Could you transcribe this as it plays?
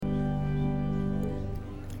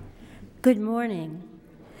Good morning.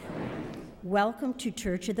 Welcome to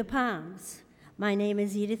Church of the Palms. My name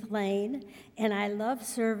is Edith Lane, and I love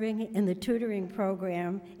serving in the tutoring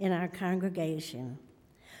program in our congregation.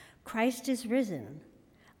 Christ is risen.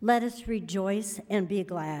 Let us rejoice and be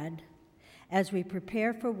glad. As we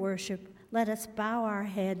prepare for worship, let us bow our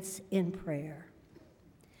heads in prayer.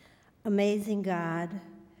 Amazing God,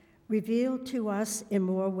 revealed to us in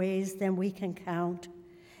more ways than we can count,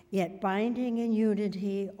 yet binding in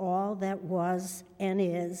unity all that was and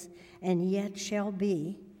is and yet shall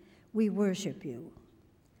be, we worship you.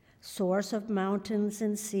 Source of mountains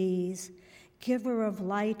and seas, giver of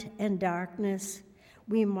light and darkness,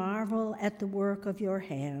 we marvel at the work of your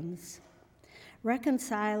hands.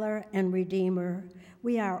 Reconciler and Redeemer,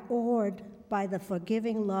 we are awed by the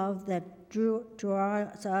forgiving love that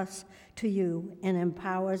draws us to you and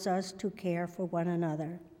empowers us to care for one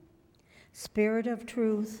another. Spirit of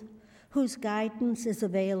truth, whose guidance is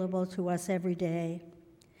available to us every day,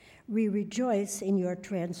 we rejoice in your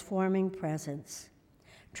transforming presence.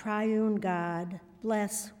 Triune God,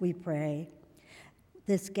 bless, we pray,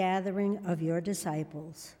 this gathering of your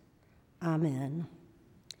disciples. Amen.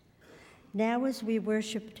 Now as we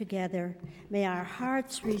worship together, may our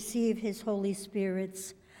hearts receive his Holy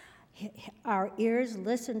Spirit's, our ears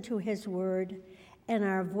listen to his word, and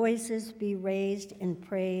our voices be raised in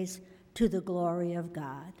praise to the glory of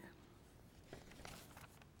God.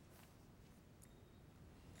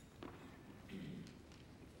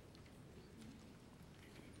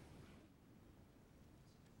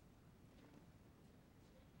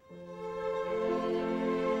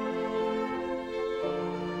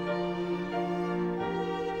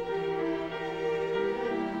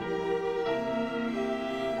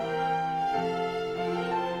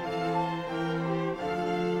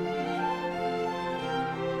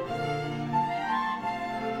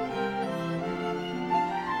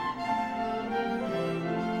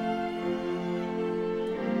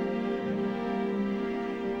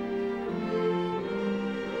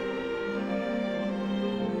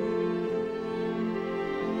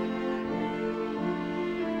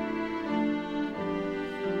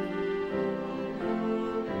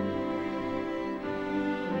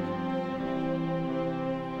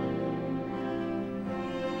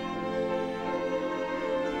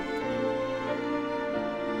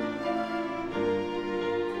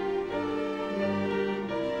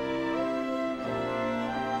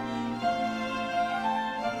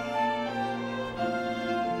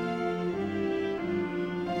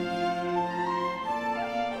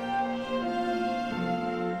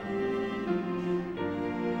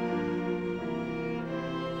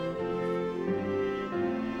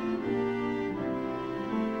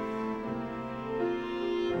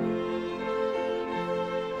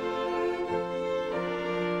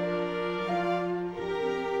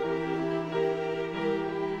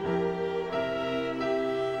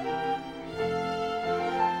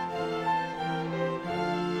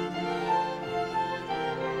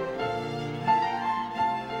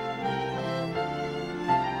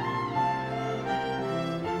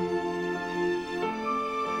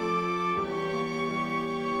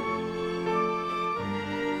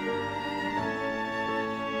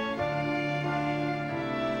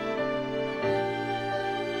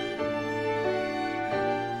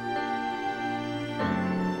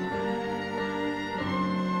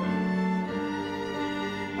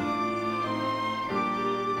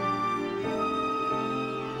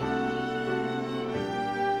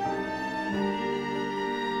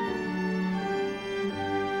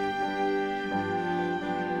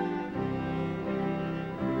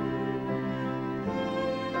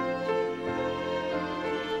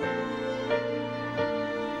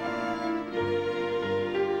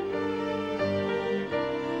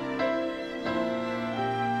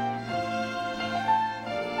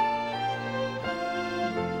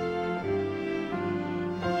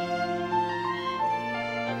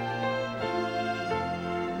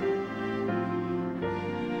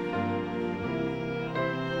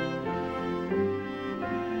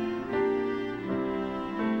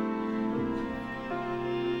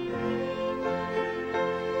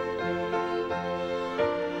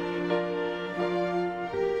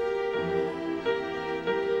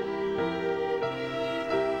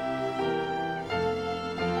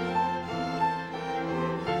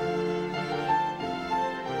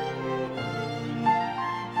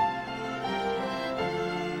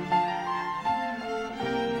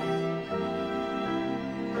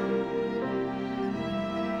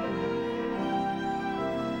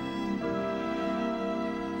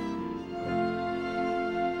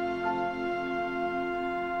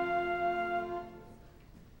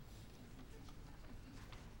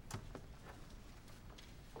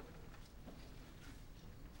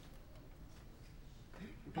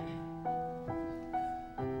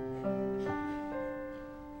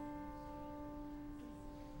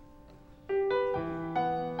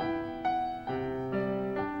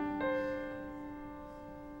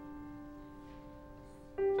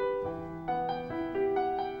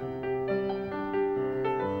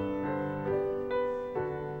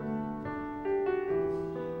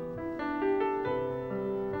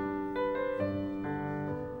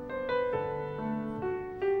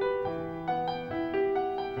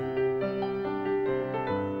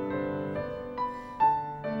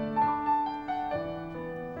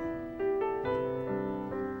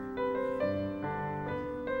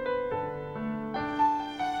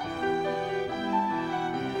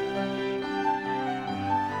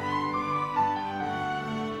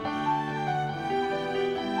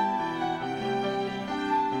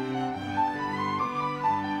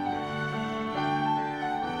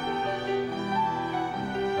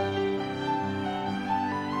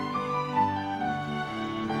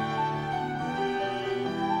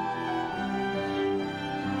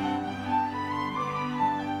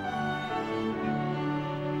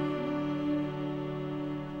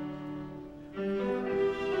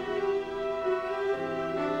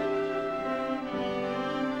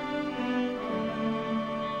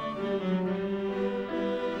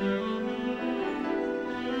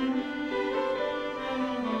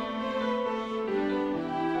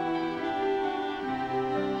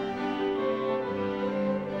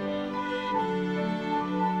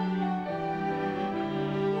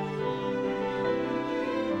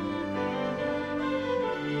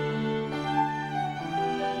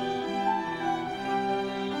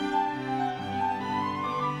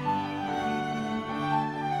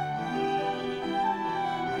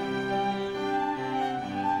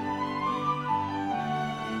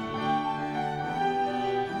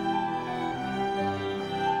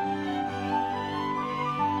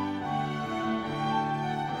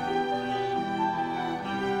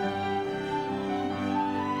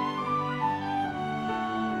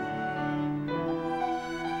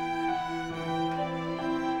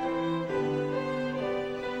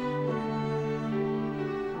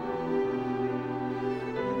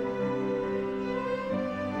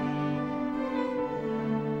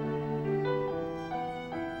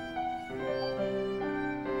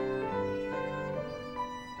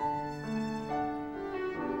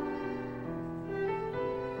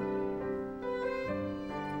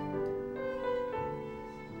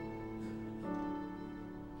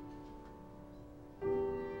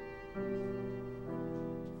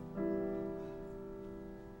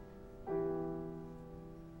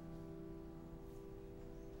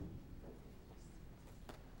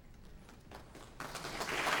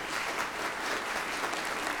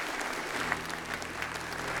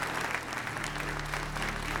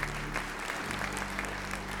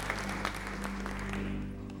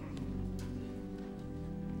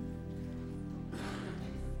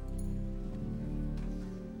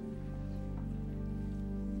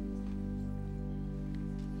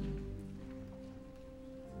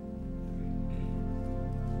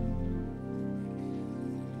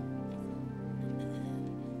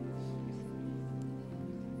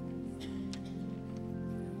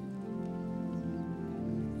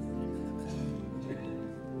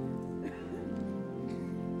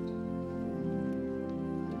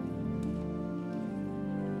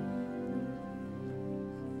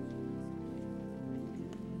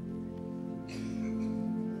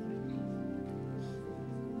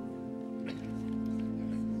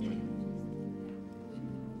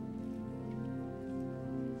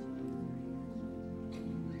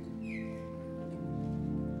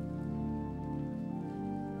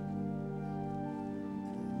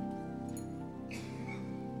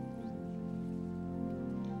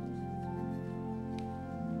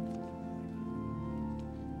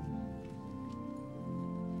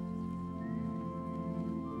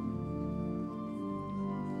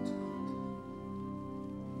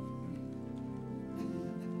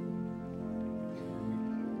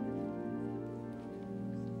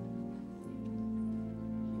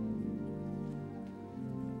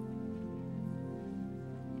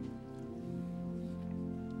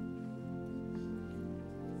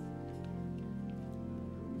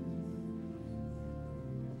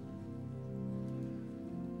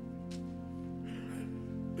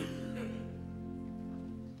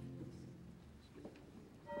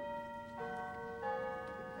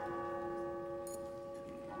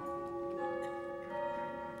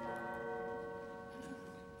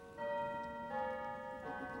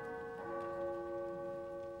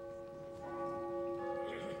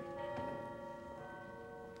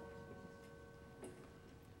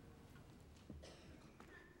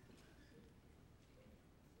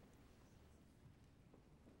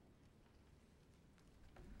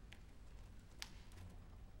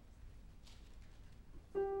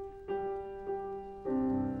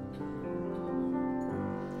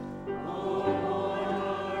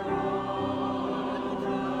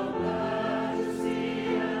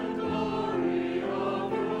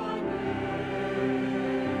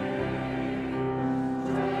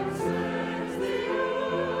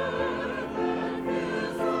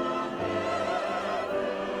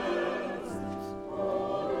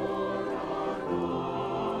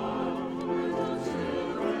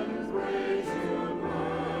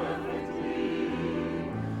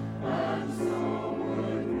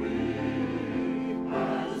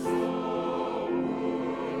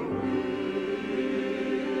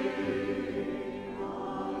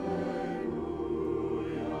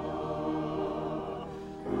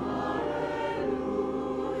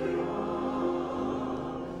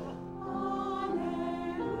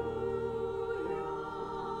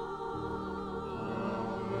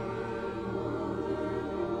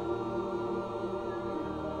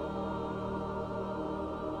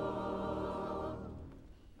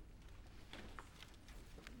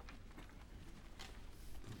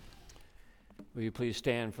 Will you please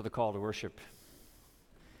stand for the call to worship?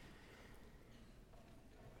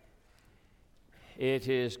 It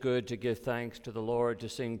is good to give thanks to the Lord, to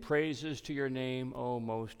sing praises to your name, O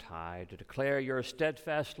Most High, to declare your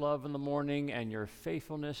steadfast love in the morning and your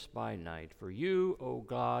faithfulness by night. For you, O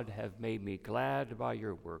God, have made me glad by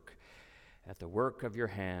your work. At the work of your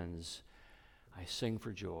hands, I sing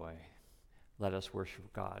for joy. Let us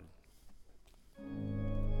worship God.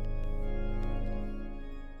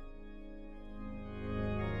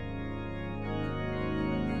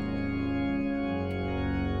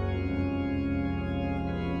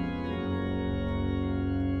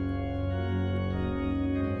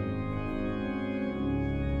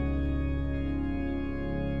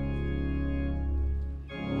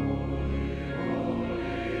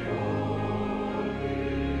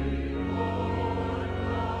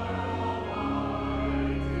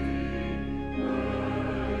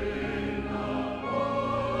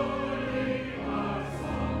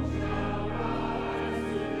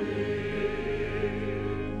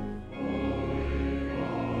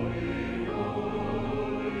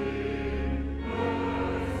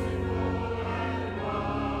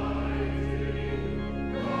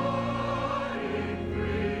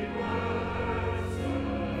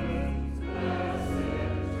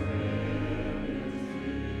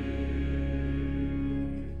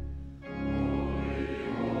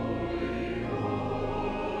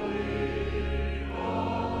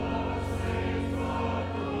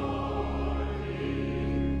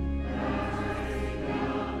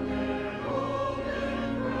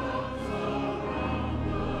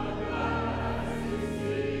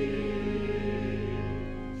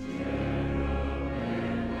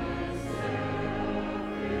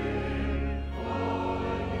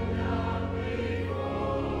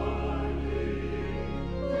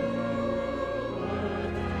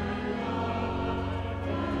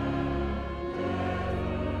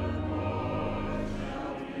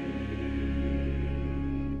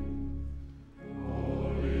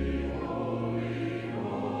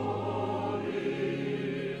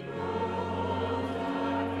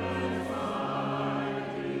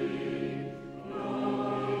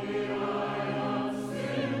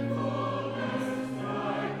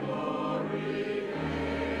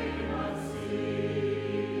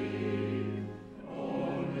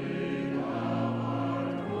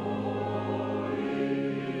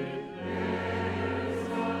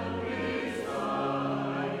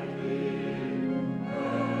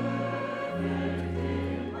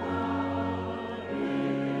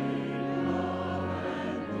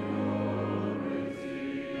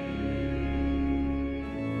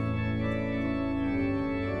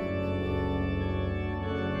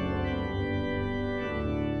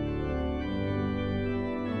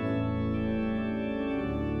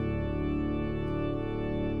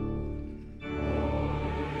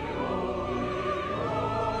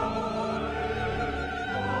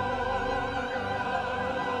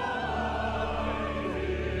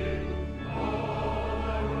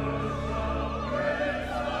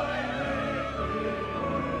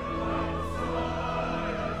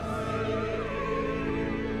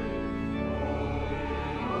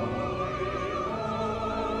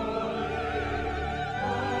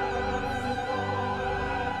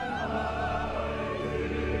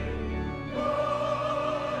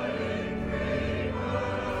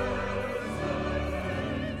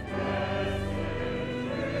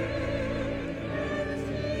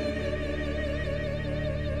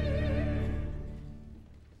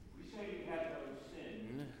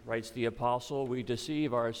 Writes the apostle, we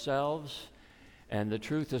deceive ourselves, and the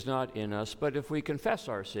truth is not in us. But if we confess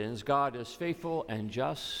our sins, God is faithful and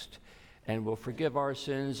just, and will forgive our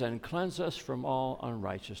sins and cleanse us from all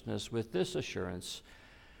unrighteousness. With this assurance,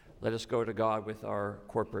 let us go to God with our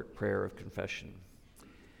corporate prayer of confession.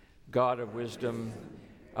 God of wisdom,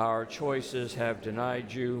 our choices have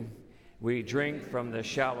denied you. We drink from the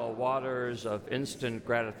shallow waters of instant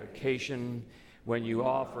gratification when you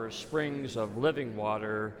offer springs of living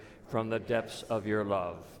water from the depths of your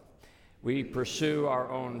love. We pursue our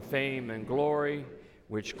own fame and glory,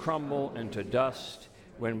 which crumble into dust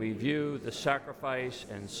when we view the sacrifice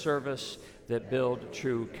and service that build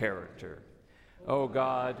true character. O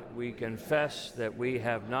God, we confess that we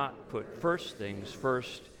have not put first things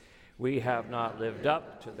first. We have not lived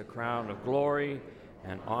up to the crown of glory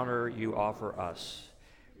and honor you offer us.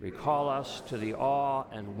 Recall us to the awe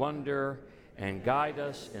and wonder and guide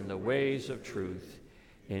us in the ways of truth.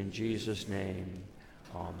 In Jesus' name,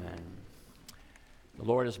 amen. The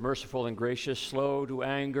Lord is merciful and gracious, slow to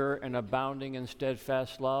anger and abounding in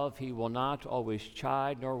steadfast love. He will not always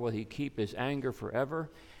chide, nor will he keep his anger forever.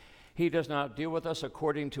 He does not deal with us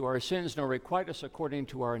according to our sins, nor requite us according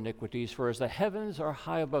to our iniquities. For as the heavens are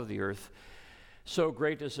high above the earth, so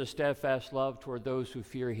great is his steadfast love toward those who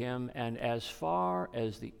fear him. And as far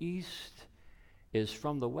as the east is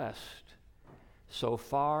from the west, so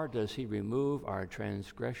far does he remove our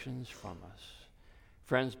transgressions from us.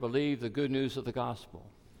 Friends, believe the good news of the gospel.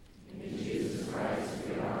 In Jesus Christ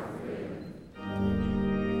we are forgiven.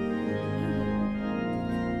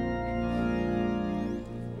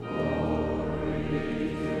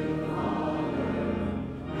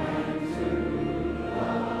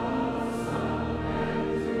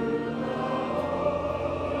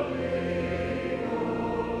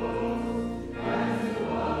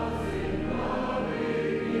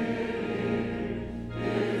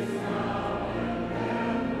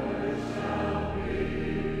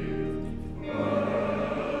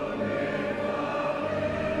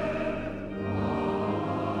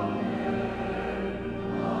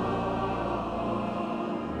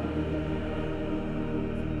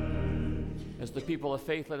 As the people of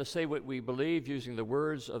faith, let us say what we believe using the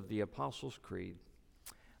words of the Apostles' Creed.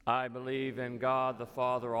 I believe in God the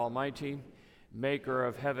Father Almighty, maker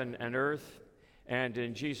of heaven and earth, and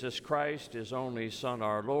in Jesus Christ, his only Son,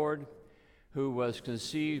 our Lord, who was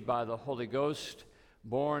conceived by the Holy Ghost,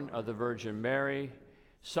 born of the Virgin Mary,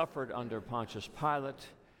 suffered under Pontius Pilate,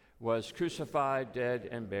 was crucified, dead,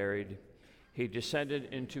 and buried. He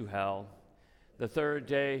descended into hell. The third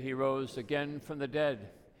day he rose again from the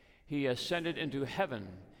dead. He ascended into heaven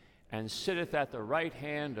and sitteth at the right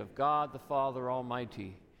hand of God the Father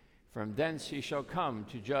Almighty. From thence he shall come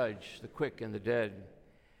to judge the quick and the dead.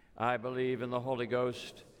 I believe in the Holy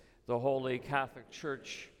Ghost, the holy Catholic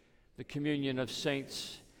Church, the communion of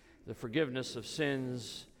saints, the forgiveness of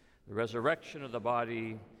sins, the resurrection of the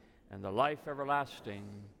body, and the life everlasting.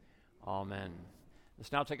 Amen.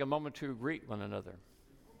 Let's now take a moment to greet one another.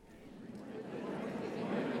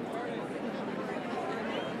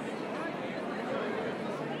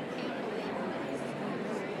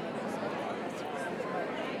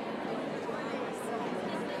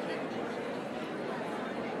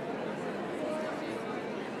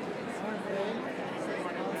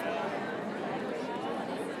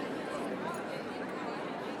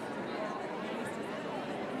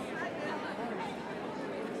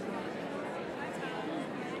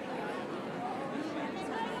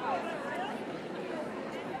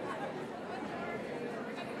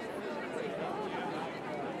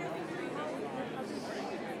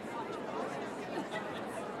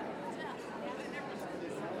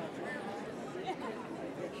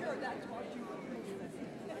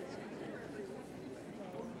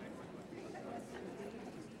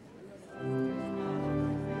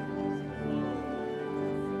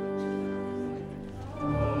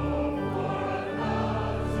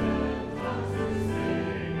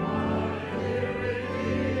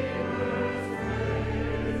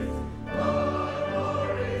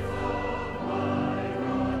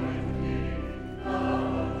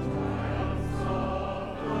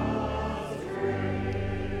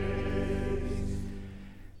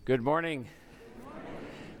 Good morning.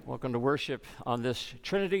 Welcome to worship on this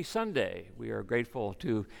Trinity Sunday. We are grateful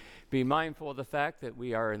to be mindful of the fact that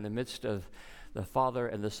we are in the midst of the Father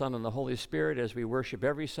and the Son and the Holy Spirit as we worship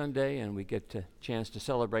every Sunday, and we get a chance to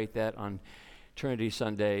celebrate that on Trinity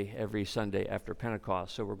Sunday every Sunday after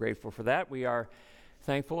Pentecost. So we're grateful for that. We are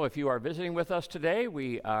thankful if you are visiting with us today.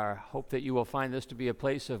 We hope that you will find this to be a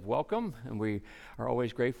place of welcome, and we are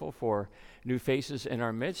always grateful for new faces in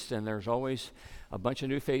our midst, and there's always a bunch of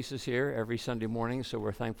new faces here every Sunday morning, so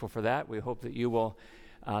we're thankful for that. We hope that you will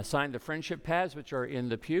sign the friendship pads, which are in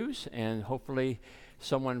the pews, and hopefully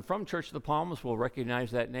someone from Church of the Palms will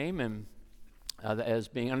recognize that name and as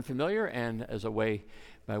being unfamiliar, and as a way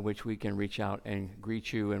by which we can reach out and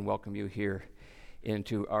greet you and welcome you here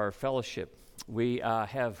into our fellowship. We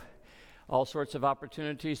have all sorts of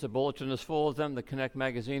opportunities. The bulletin is full of them. The Connect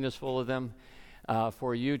magazine is full of them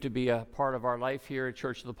for you to be a part of our life here at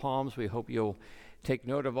Church of the Palms. We hope you'll take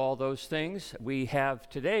note of all those things. We have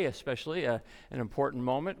today especially an important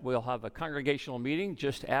moment. We'll have a congregational meeting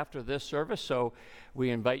just after this service, so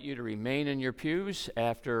we invite you to remain in your pews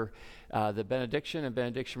after the benediction and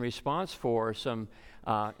benediction response for some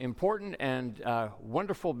important and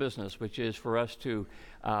wonderful business, which is for us to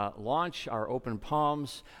launch our Open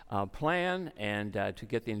Palms plan and to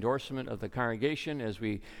get the endorsement of the congregation as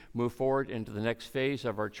we move forward into the next phase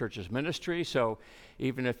of our church's ministry. So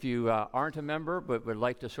even if you aren't a member but would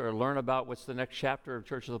like to sort of learn about what's the next chapter of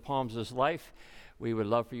Church of the Palms' life, we would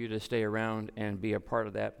love for you to stay around and be a part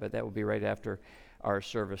of that, but that will be right after our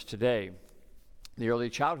service today. The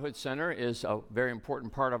Early Childhood Center is a very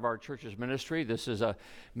important part of our church's ministry. This is a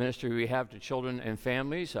ministry we have to children and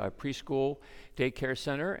families, a preschool daycare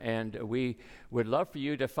center, and we would love for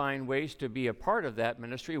you to find ways to be a part of that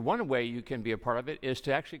ministry. One way you can be a part of it is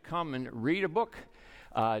to actually come and read a book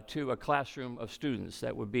to a classroom of students.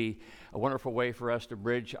 That would be a wonderful way for us to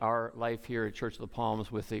bridge our life here at Church of the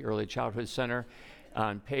Palms with the Early Childhood Center.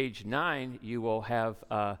 On page 9, you will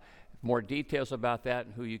have more details about that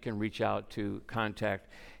and who you can reach out to contact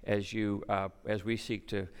as we seek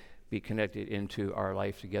to be connected into our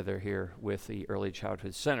life together here with the Early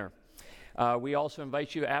Childhood Center. We also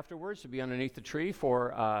invite you afterwards to be underneath the tree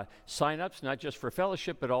for sign-ups, not just for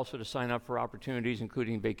fellowship, but also to sign up for opportunities,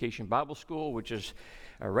 including Vacation Bible School, which is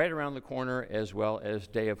right around the corner, as well as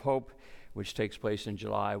Day of Hope, which takes place in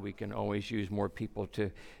July. We can always use more people to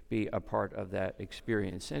be a part of that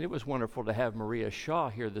experience. And it was wonderful to have Maria Shaw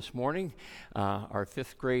here this morning, our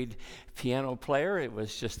 5th grade piano player. It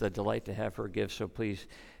was just a delight to have her give, so please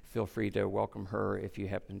feel free to welcome her if you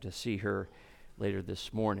happen to see her later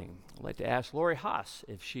this morning. I'd like to ask Lori Haas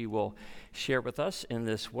if she will share with us in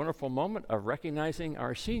this wonderful moment of recognizing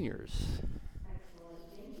our seniors.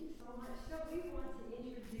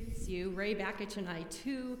 You, Ray Bakich and I,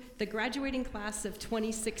 to the graduating class of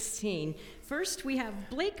 2016. First, we have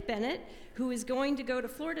Blake Bennett, who is going to go to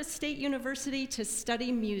Florida State University to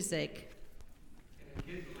study music. And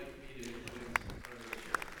kids would like me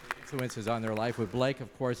to influences on their life. With Blake,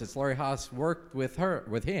 of course, it's Lori Haas worked with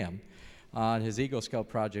him on his Eagle Scout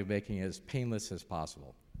project, making it as painless as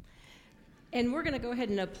possible. And we're going to go ahead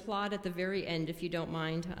and applaud at the very end, if you don't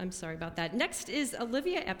mind. I'm sorry about that. Next is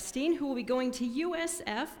Olivia Epstein, who will be going to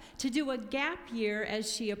USF to do a gap year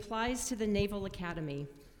as she applies to the Naval Academy.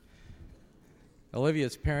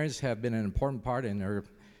 Olivia's parents have been an important part in her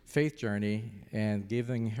faith journey and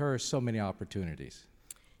giving her so many opportunities.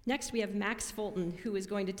 Next, we have Max Fulton, who is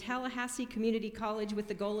going to Tallahassee Community College with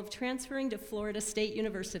the goal of transferring to Florida State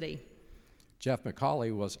University. Jeff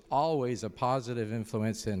McCauley was always a positive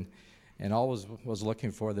influence and always was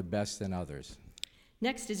looking for the best in others.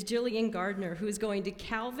 Next is Jillian Gardner, who is going to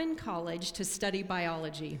Calvin College to study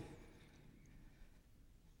biology.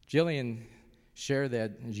 Jillian shared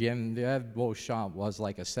that Genevieve Beauchamp was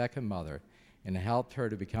like a second mother and helped her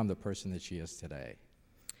to become the person that she is today.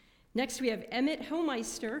 Next, we have Emmett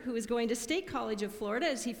Homeister, who is going to State College of Florida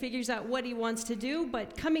as he figures out what he wants to do,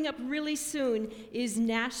 but coming up really soon is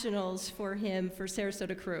nationals for him for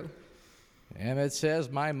Sarasota crew. Emmett says,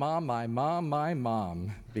 my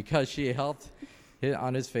mom, because she helped him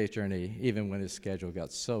on his faith journey, even when his schedule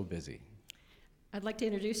got so busy. I'd like to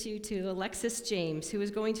introduce you to Alexis James, who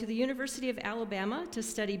is going to the University of Alabama to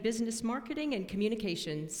study business marketing and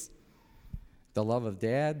communications. The love of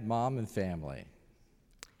dad, mom, and family.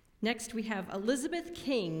 Next, we have Elizabeth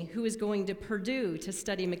King, who is going to Purdue to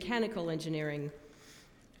study mechanical engineering.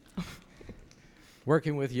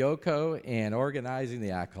 Working with Yoko and organizing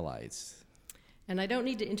the acolytes. And I don't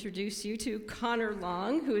need to introduce you to Connor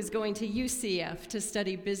Long, who is going to UCF to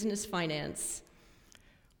study business finance.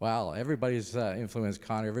 Wow, everybody's influenced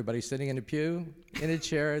Connor. Everybody sitting in a pew, in a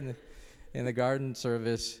chair in the garden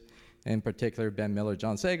service, in particular Ben Miller,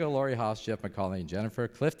 John Sago, Lori Haas, Jeff McCauley, and Jennifer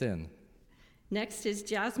Clifton. Next is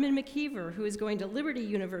Jasmine McKeever, who is going to Liberty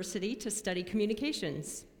University to study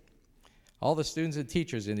communications. All the students and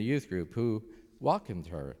teachers in the youth group who welcomed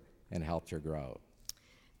her and helped her grow.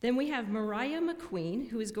 Then we have Mariah McQueen,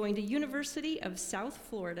 who is going to University of South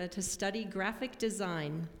Florida to study graphic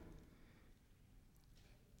design.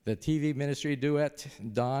 The TV ministry duet,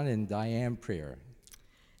 Don and Diane Prier.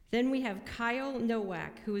 Then we have Kyle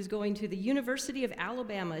Nowak, who is going to the University of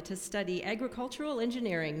Alabama to study agricultural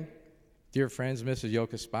engineering. Dear friends, Mrs.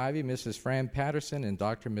 Yoka Spivey, Mrs. Fran Patterson, and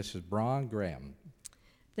Dr. and Mrs. Braun Graham.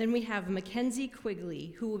 Then we have Mackenzie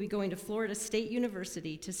Quigley, who will be going to Florida State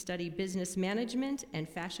University to study business management and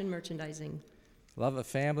fashion merchandising. Love of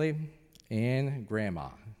family and grandma.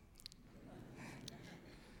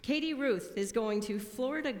 Katie Ruth is going to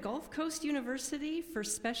Florida Gulf Coast University for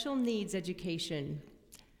special needs education.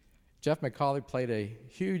 Jeff McCauley played a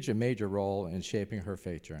huge and major role in shaping her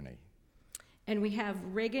faith journey. And we have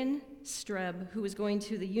Reagan Streb, who is going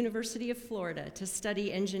to the University of Florida to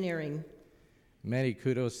study engineering. Many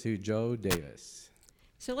kudos to Joe Davis.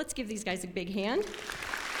 So let's give these guys a big hand.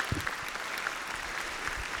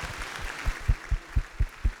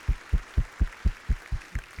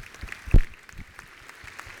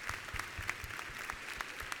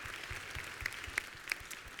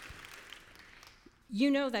 You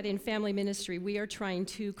know that in family ministry, we are trying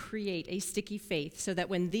to create a sticky faith so that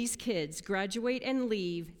when these kids graduate and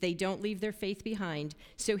leave, they don't leave their faith behind.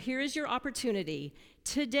 So here is your opportunity.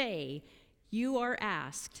 Today, you are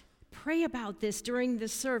asked, pray about this during the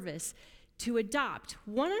service, to adopt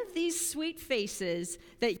one of these sweet faces,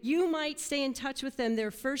 that you might stay in touch with them their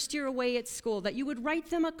first year away at school, that you would write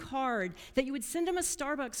them a card, that you would send them a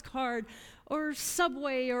Starbucks card or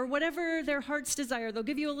Subway or whatever their heart's desire. They'll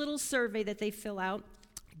give you a little survey that they fill out.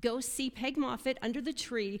 Go see Peg Moffitt under the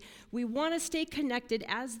tree. We want to stay connected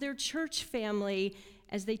as their church family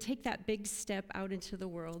as they take that big step out into the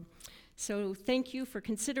world. So thank you for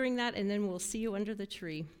considering that, and then we'll see you under the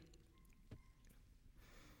tree.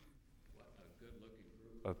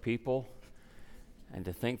 Of people, and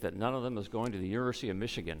to think that none of them is going to the University of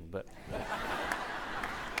Michigan, but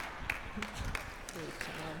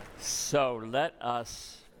so let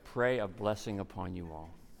us pray a blessing upon you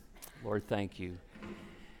all. Lord, thank you.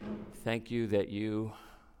 Thank you that you,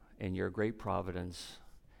 in your great providence,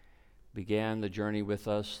 began the journey with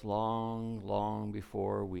us long, long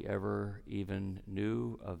before we ever even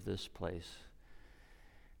knew of this place.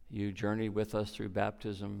 You journeyed with us through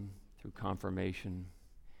baptism, through confirmation.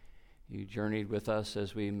 You journeyed with us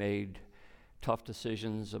as we made tough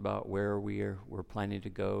decisions about where we're planning to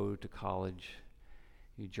go to college.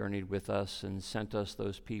 You journeyed with us and sent us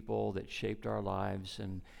those people that shaped our lives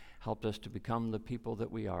and helped us to become the people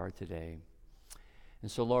that we are today.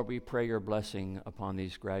 And so, Lord, we pray your blessing upon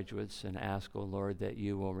these graduates and ask, O Lord, that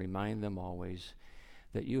you will remind them always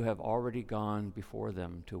that you have already gone before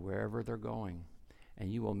them to wherever they're going,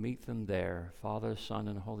 and you will meet them there, Father, Son,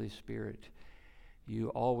 and Holy Spirit. You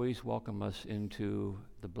always welcome us into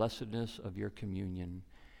the blessedness of your communion.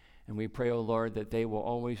 And we pray, O Lord, that they will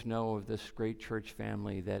always know of this great church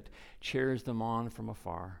family that cheers them on from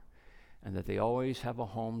afar, and that they always have a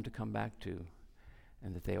home to come back to,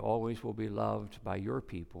 and that they always will be loved by your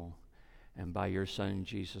people and by your Son,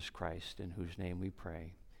 Jesus Christ, in whose name we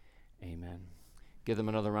pray. Amen. Give them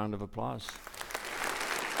another round of applause.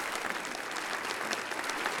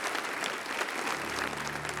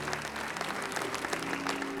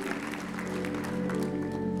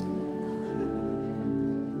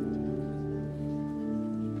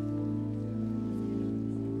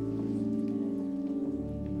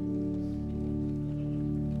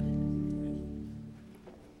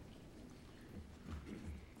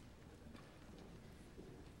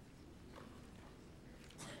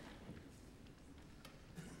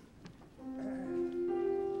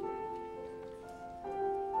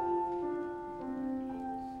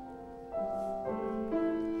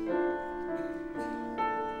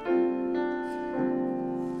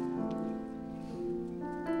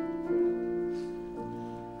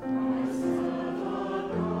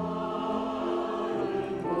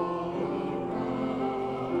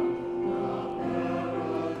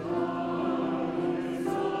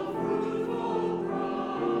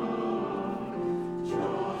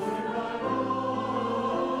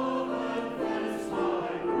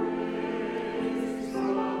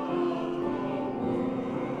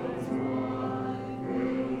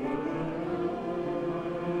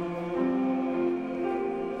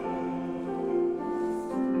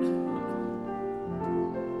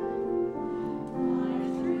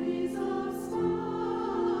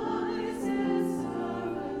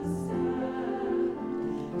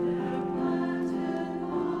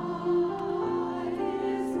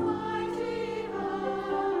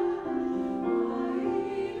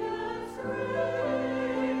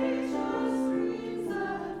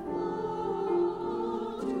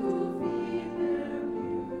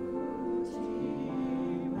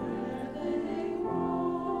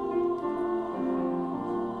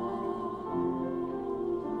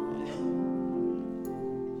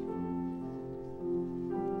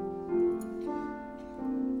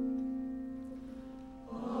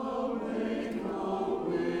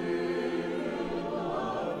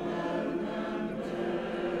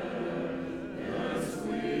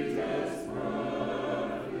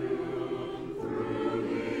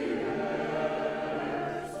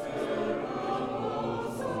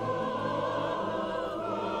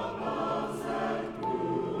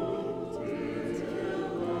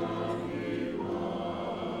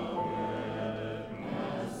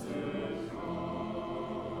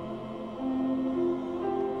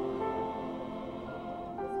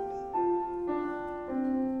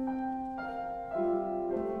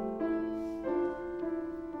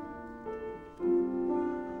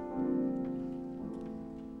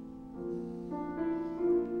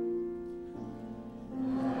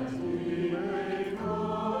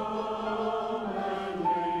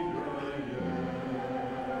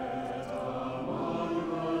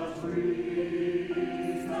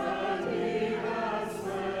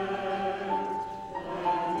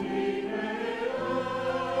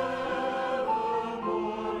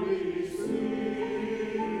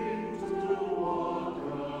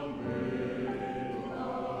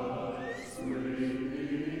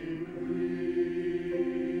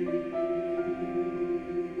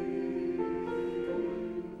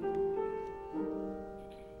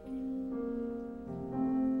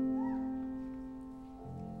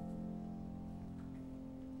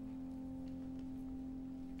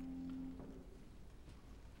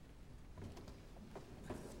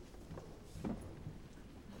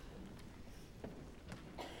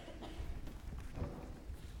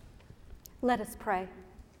 Let us pray.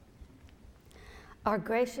 Our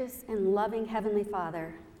gracious and loving Heavenly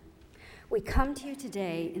Father, we come to you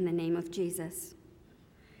today in the name of Jesus.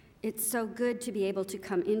 It's so good to be able to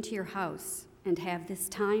come into your house and have this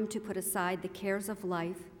time to put aside the cares of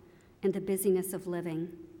life and the busyness of living.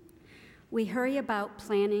 We hurry about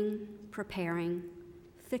planning, preparing,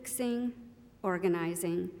 fixing,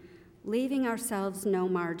 organizing, leaving ourselves no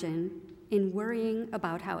margin in worrying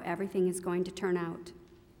about how everything is going to turn out.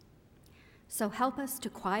 So help us to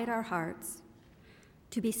quiet our hearts,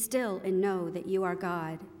 to be still and know that you are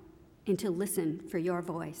God, and to listen for your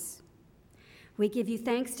voice. We give you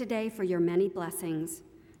thanks today for your many blessings,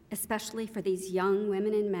 especially for these young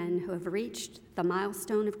women and men who have reached the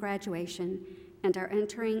milestone of graduation and are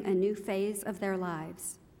entering a new phase of their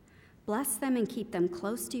lives. Bless them and keep them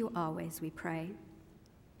close to you always, we pray.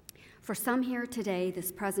 For some here today,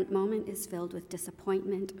 this present moment is filled with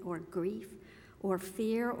disappointment or grief or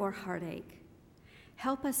fear or heartache.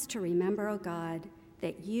 Help us to remember, O God,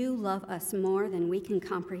 that you love us more than we can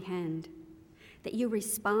comprehend, that you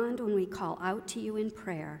respond when we call out to you in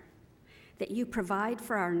prayer, that you provide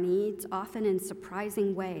for our needs, often in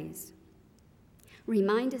surprising ways.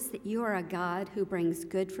 Remind us that you are a God who brings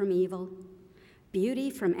good from evil, beauty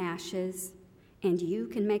from ashes, and you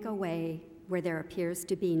can make a way where there appears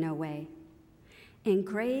to be no way.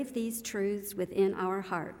 Engrave these truths within our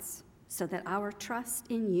hearts so that our trust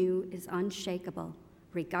in you is unshakable,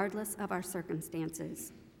 regardless of our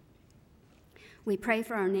circumstances. We pray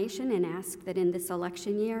for our nation and ask that in this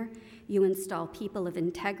election year, you install people of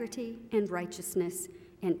integrity and righteousness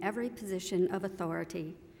in every position of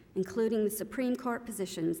authority, including the Supreme Court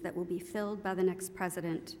positions that will be filled by the next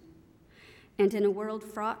president. And in a world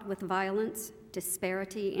fraught with violence,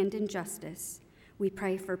 disparity, and injustice, we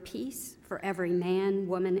pray for peace for every man,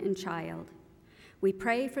 woman, and child. We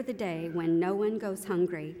pray for the day when no one goes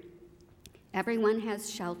hungry, everyone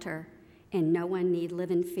has shelter, and no one need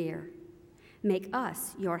live in fear. Make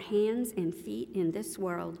us your hands and feet in this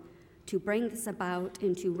world to bring this about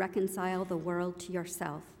and to reconcile the world to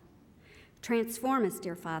yourself. Transform us,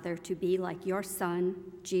 dear Father, to be like your Son,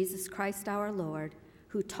 Jesus Christ our Lord,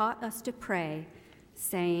 who taught us to pray,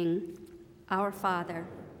 saying, Our Father,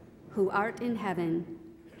 who art in heaven,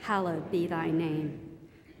 hallowed be thy name.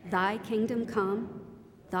 Thy kingdom come,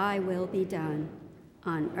 thy will be done,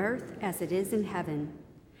 on earth as it is in heaven.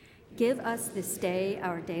 Give us this day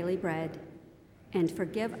our daily bread, and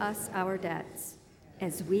forgive us our debts,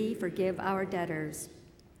 as we forgive our debtors.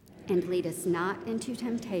 And lead us not into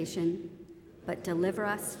temptation, but deliver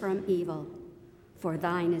us from evil. For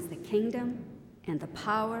thine is the kingdom, and the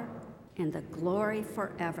power, and the glory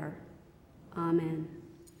forever. Amen.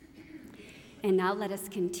 And now let us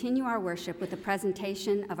continue our worship with the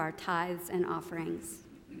presentation of our tithes and offerings.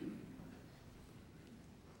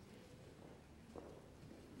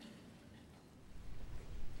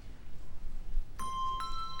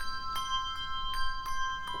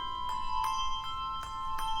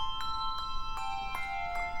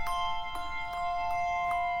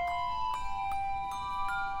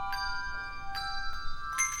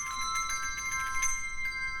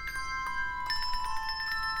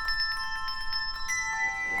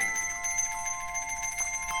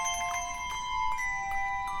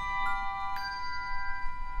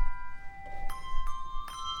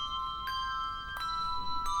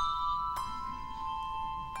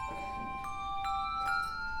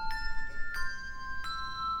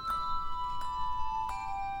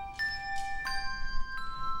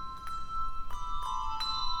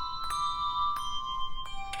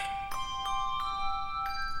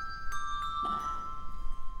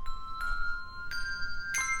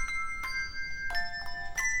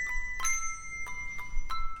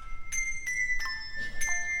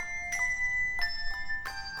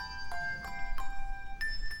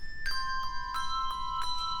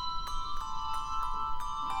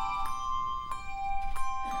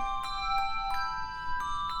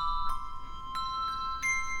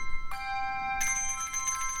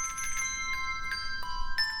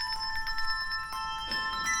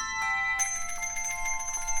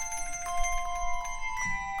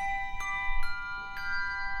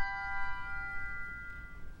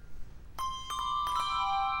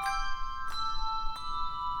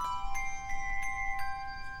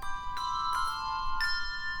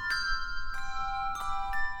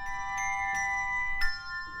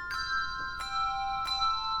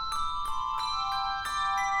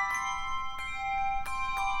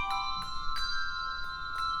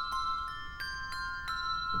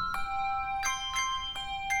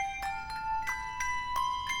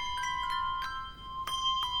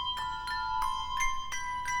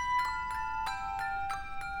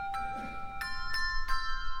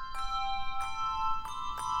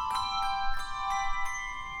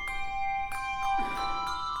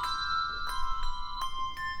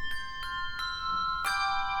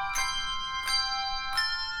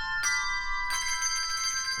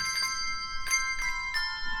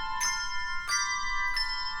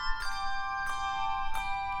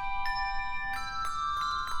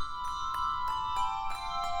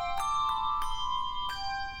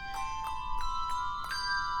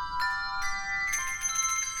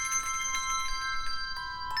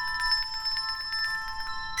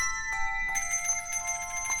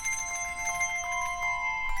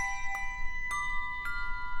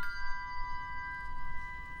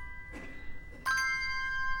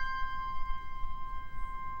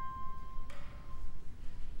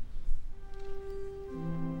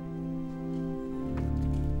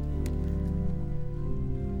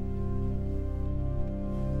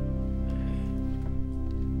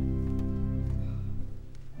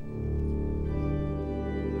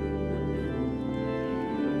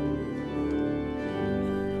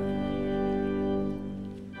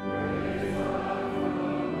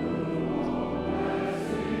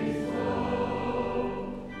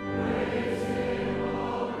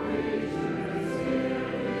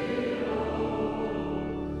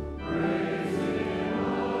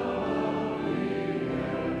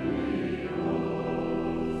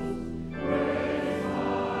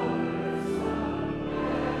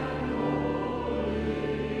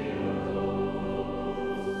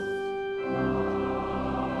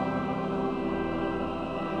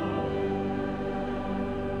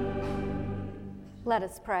 Let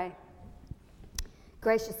us pray.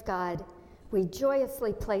 Gracious God, we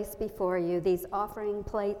joyously place before you these offering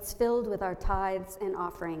plates filled with our tithes and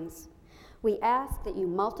offerings. We ask that you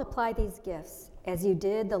multiply these gifts as you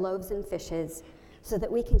did the loaves and fishes, so that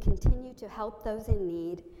we can continue to help those in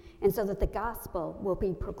need, and so that the gospel will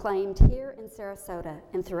be proclaimed here in Sarasota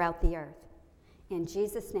and throughout the earth. In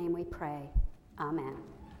Jesus' name we pray. Amen.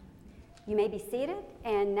 You may be seated,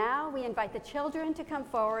 and now we invite the children to come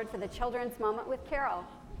forward for the Children's Moment with Carol.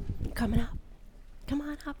 Coming up. Come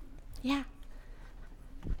on up. Yeah.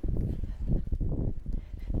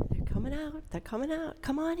 They're coming out. They're coming out.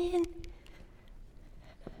 Come on in.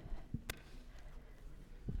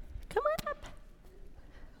 Come on up.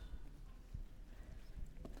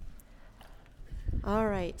 All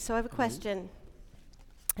right, so I have a question.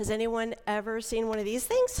 Has anyone ever seen one of these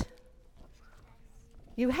things?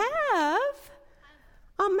 You have?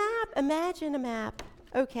 A map. Imagine a map.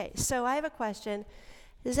 Okay, so I have a question.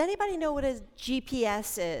 Does anybody know what a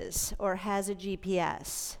GPS is or has a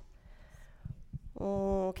GPS?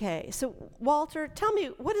 Okay, so Walter, tell me,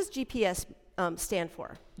 what does GPS stand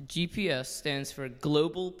for? GPS stands for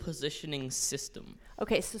Global Positioning System.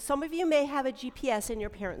 Okay, so some of you may have a GPS in your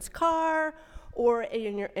parents' car or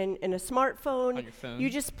in a smartphone. On your phone. You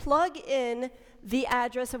just plug in the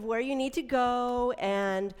address of where you need to go,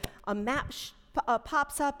 and a map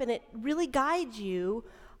pops up, and it really guides you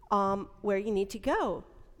where you need to go,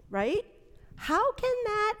 right? How can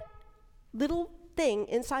that little thing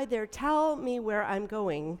inside there tell me where I'm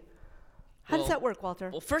going? How does that work, Walter?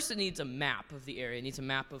 Well, first it needs a map of the area. It needs a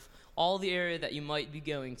map of all the area that you might be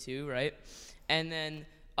going to, right? And then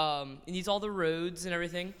it needs all the roads and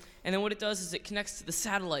everything. And then what it does is it connects to the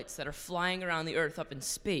satellites that are flying around the Earth up in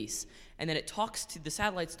space. And then the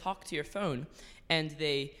satellites talk to your phone, and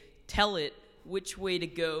they tell it which way to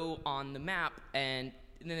go on the map. And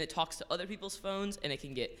then it talks to other people's phones, and it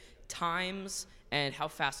can get times and how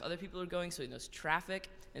fast other people are going, so it knows traffic.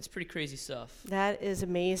 And it's pretty crazy stuff. That is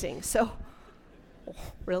amazing. So,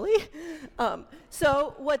 really?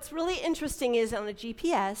 So what's really interesting is on a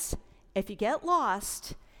GPS, if you get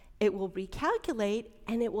lost, it will recalculate,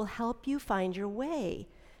 and it will help you find your way.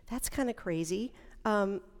 That's kind of crazy.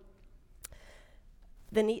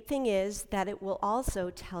 The neat thing is that it will also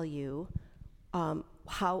tell you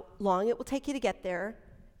how long it will take you to get there.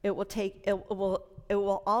 It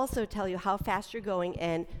will also tell you how fast you're going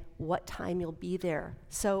and what time you'll be there.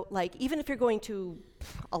 So, like, even if you're going to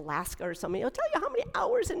Alaska or something, it'll tell you how many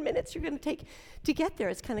hours and minutes you're going to take to get there.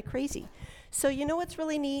 It's kind of crazy. So, you know what's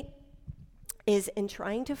really neat is in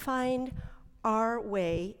trying to find our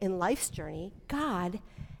way in life's journey, God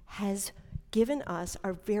has given us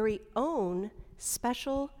our very own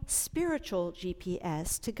special spiritual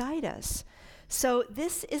GPS to guide us. So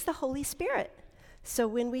this is the Holy Spirit. So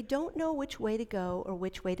when we don't know which way to go or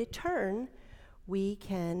which way to turn, we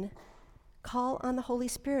can call on the Holy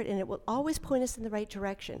Spirit, and it will always point us in the right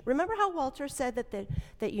direction. Remember how Walter said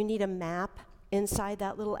that you need a map inside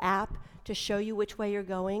that little app to show you which way you're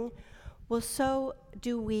going? Well, so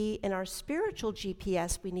do we in our spiritual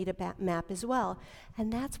GPS. We need a map as well.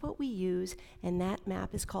 And that's what we use, and that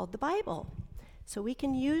map is called the Bible. So we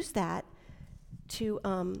can use that to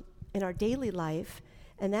in our daily life,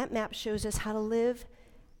 and that map shows us how to live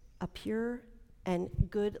a pure and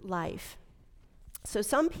good life. So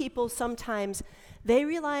some people sometimes they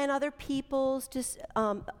rely on other people's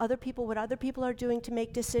what other people are doing to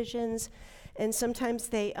make decisions, and sometimes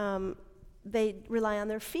they rely on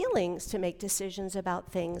their feelings to make decisions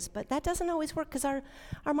about things. But that doesn't always work, because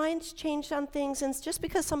our minds change on things, and just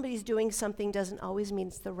because somebody's doing something doesn't always mean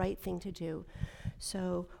it's the right thing to do.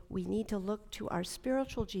 So we need to look to our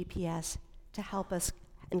spiritual GPS to help us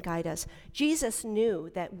and guide us. Jesus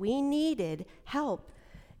knew that we needed help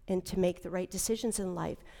and to make the right decisions in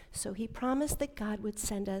life. So he promised that God would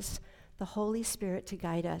send us the Holy Spirit to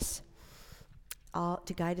guide us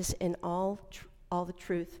in all the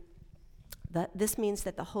truth. This means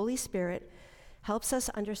that the Holy Spirit helps us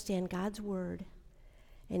understand God's word,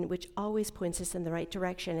 and which always points us in the right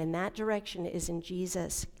direction, and that direction is in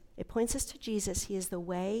Jesus. It points us to Jesus. He is the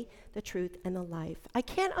way, the truth, and the life. I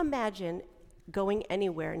can't imagine going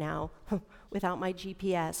anywhere now without my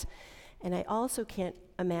GPS, and I also can't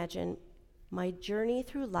imagine my journey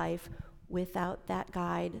through life without that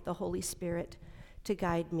guide, the Holy Spirit, to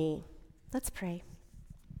guide me. Let's pray.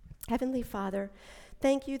 Heavenly Father,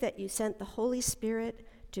 thank you that you sent the Holy Spirit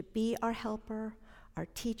to be our helper, our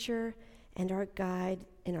teacher, and our guide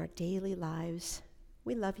in our daily lives.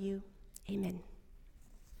 We love you. Amen.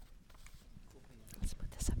 Let's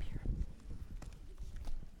put this up here.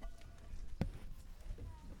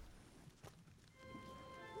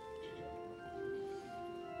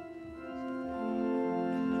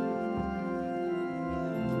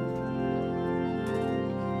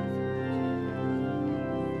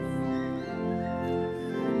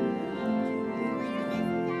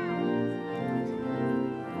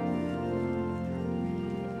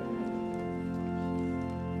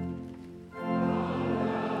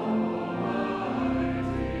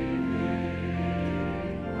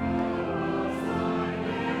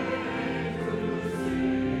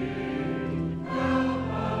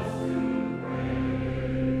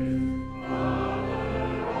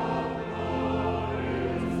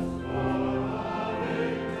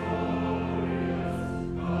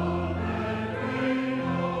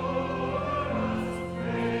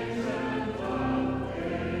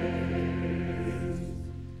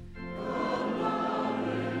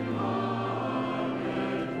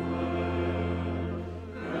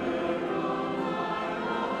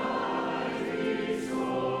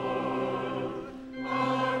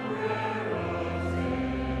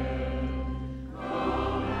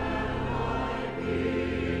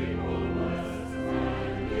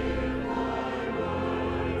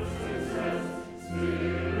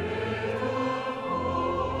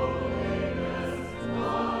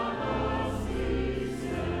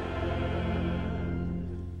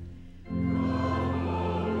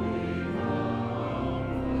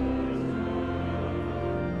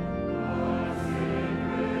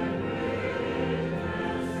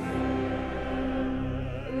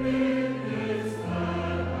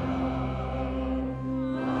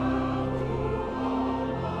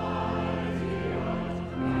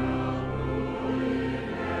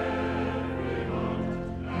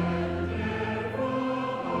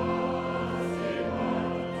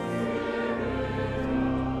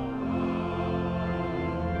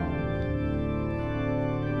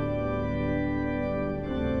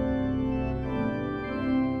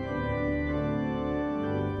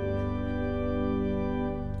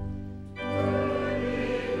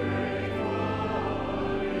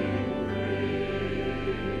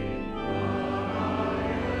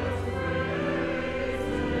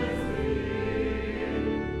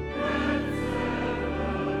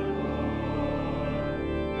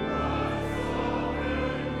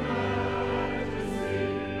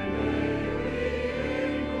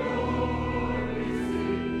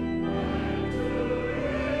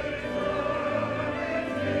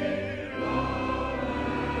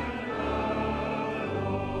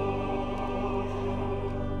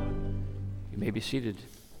 may be seated.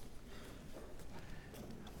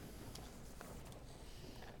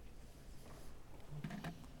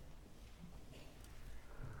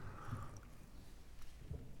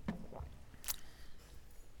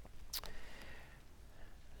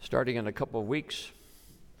 Starting in a couple of weeks,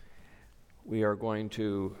 we are going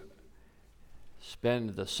to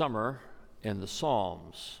spend the summer in the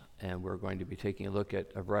Psalms, and we're going to be taking a look at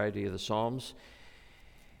a variety of the Psalms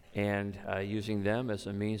and using them as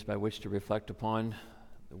a means by which to reflect upon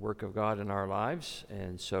the work of God in our lives.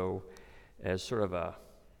 And so, as sort of a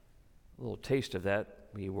little taste of that,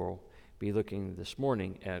 we will be looking this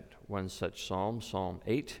morning at one such psalm, Psalm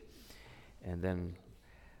 8, and then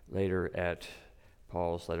later at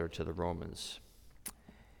Paul's letter to the Romans.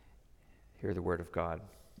 Hear the word of God.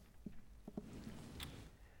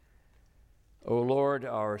 O Lord,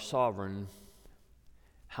 our sovereign,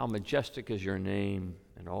 how majestic is your name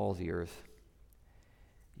in all the earth.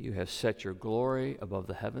 You have set your glory above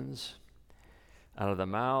the heavens. Out of the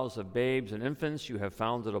mouths of babes and infants you have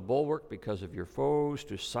founded a bulwark because of your foes,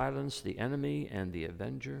 to silence the enemy and the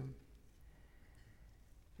avenger.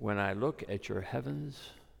 When I look at your heavens,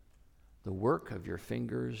 the work of your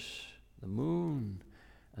fingers, the moon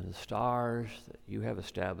and the stars that you have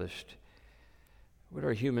established, what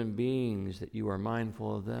are human beings that you are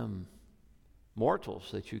mindful of them? Mortals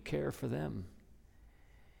that you care for them.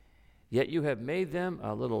 Yet you have made them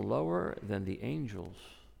a little lower than the angels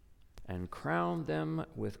and crowned them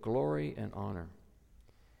with glory and honor.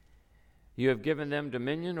 You have given them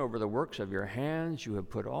dominion over the works of your hands. You have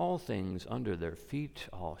put all things under their feet,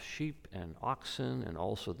 all sheep and oxen, and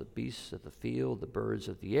also the beasts of the field, the birds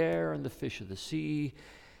of the air, and the fish of the sea,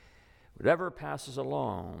 whatever passes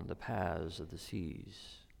along the paths of the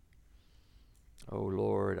seas. O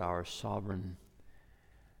Lord, our sovereign,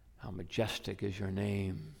 how majestic is your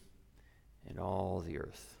name in all the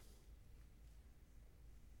earth.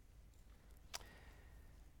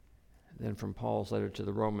 Then from Paul's letter to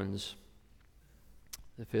the Romans,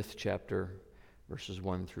 the 5th chapter, verses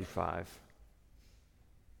 1 through 5.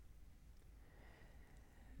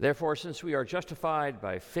 Therefore, since we are justified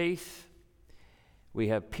by faith, we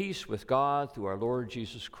have peace with God through our Lord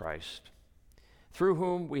Jesus Christ, through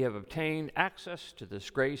whom we have obtained access to this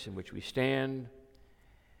grace in which we stand,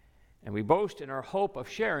 and we boast in our hope of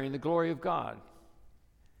sharing the glory of God.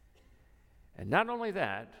 And not only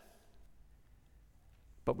that,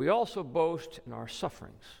 but we also boast in our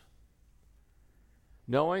sufferings,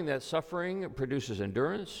 knowing that suffering produces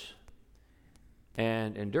endurance,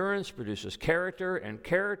 and endurance produces character, and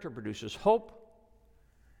character produces hope,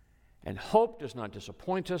 and hope does not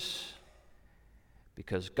disappoint us,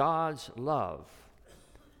 because God's love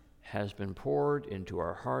has been poured into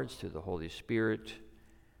our hearts through the Holy Spirit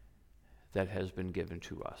that has been given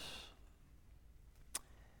to us.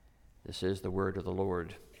 This is the word of the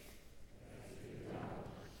Lord.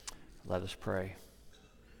 Let us pray.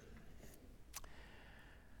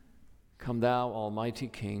 Come thou, Almighty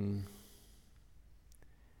King,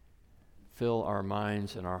 fill our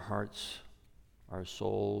minds and our hearts, our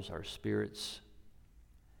souls, our spirits.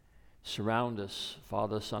 Surround us,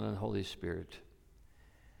 Father, Son, and Holy Spirit,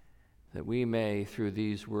 that we may, through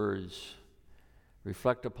these words,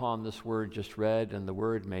 reflect upon this word just read and the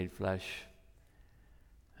word made flesh,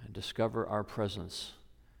 and discover our presence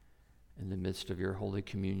in the midst of your Holy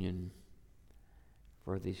Communion.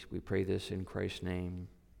 For these, we pray this in Christ's name.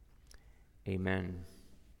 Amen.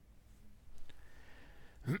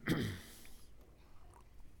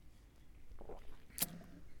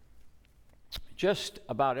 Just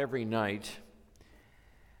about every night,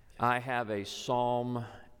 I have a Psalm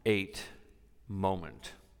 8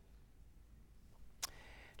 moment.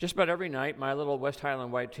 Just about every night, my little West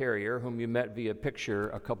Highland White Terrier, whom you met via picture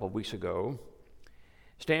a couple of weeks ago,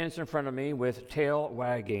 stands in front of me with tail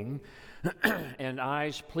wagging and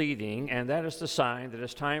eyes pleading, and that is the sign that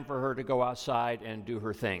it's time for her to go outside and do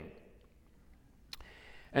her thing.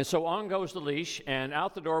 And so on goes the leash, and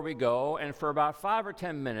out the door we go, and for about 5 or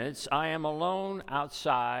 10 minutes, I am alone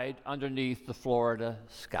outside underneath the Florida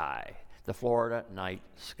sky, the Florida night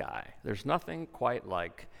sky. There's nothing quite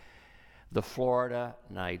like the Florida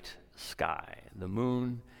night sky. The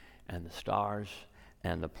moon and the stars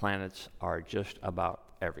and the planets are just about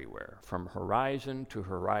everywhere. From horizon to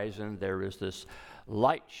horizon, there is this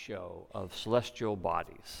light show of celestial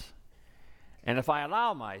bodies. And if I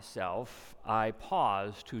allow myself, I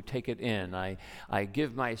pause to take it in. I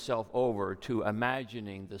give myself over to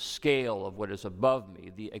imagining the scale of what is above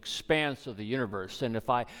me, the expanse of the universe. And if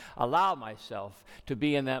I allow myself to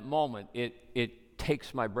be in that moment, it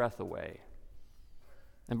takes my breath away.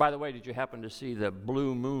 And by the way, did you happen to see the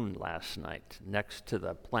blue moon last night next to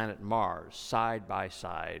the planet Mars, side by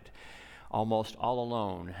side, almost all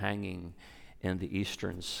alone, hanging in the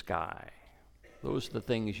eastern sky? Those are the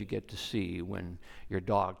things you get to see when your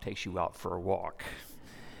dog takes you out for a walk.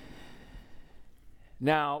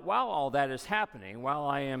 Now, while all that is happening, while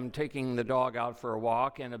I am taking the dog out for a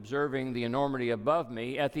walk and observing the enormity above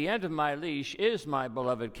me, at the end of my leash is my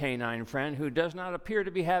beloved canine friend who does not appear to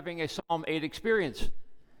be having a Psalm 8 experience.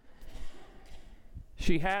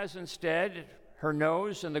 She has instead her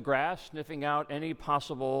nose in the grass, sniffing out any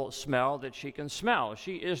possible smell that she can smell.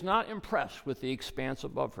 She is not impressed with the expanse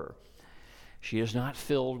above her. She is not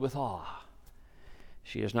filled with awe.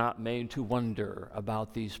 She is not made to wonder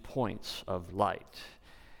about these points of light.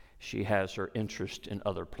 She has her interest in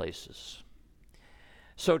other places.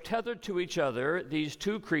 So tethered to each other, these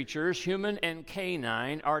two creatures, human and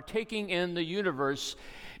canine, are taking in the universe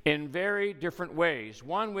in very different ways,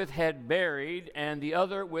 one with head buried and the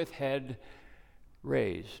other with head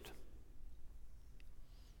raised.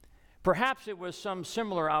 Perhaps it was some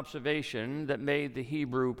similar observation that made the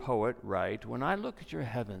Hebrew poet write, "When I look at your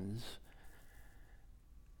heavens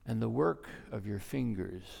and the work of your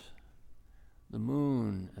fingers, the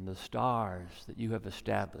moon and the stars that you have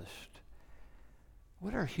established,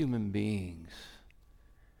 what are human beings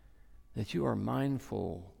that you are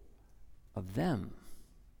mindful of them?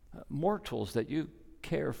 Mortals, that you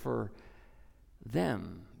care for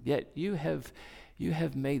them, yet you have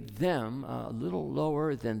made them a little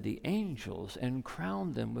lower than the angels and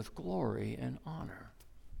crowned them with glory and honor."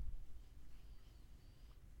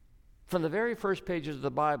 From the very first pages of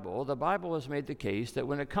the Bible has made the case that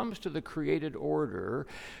when it comes to the created order,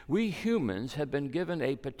 we humans have been given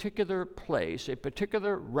a particular place, a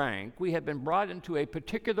particular rank. We have been brought into a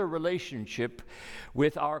particular relationship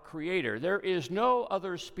with our Creator. There is no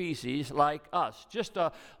other species like us, just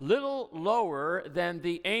a little lower than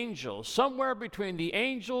the angels, somewhere between the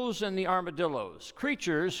angels and the armadillos,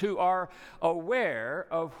 creatures who are aware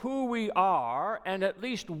of who we are and at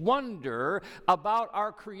least wonder about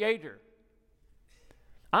our Creator.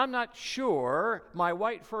 I'm not sure my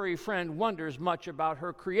white furry friend wonders much about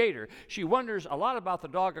her Creator. She wonders a lot about the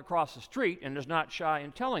dog across the street and is not shy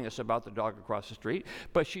in telling us about the dog across the street,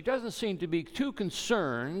 but she doesn't seem to be too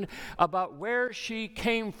concerned about where she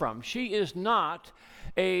came from. She is not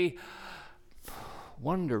a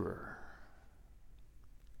wanderer.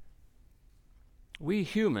 We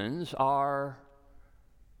humans are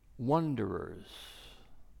wanderers.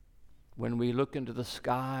 When we look into the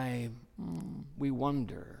sky, we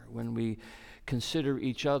wonder. When we consider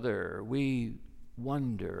each other, we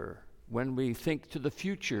wonder. When we think to the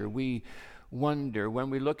future, we wonder.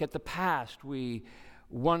 When we look at the past, we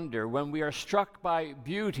wonder. When we are struck by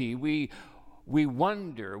beauty, we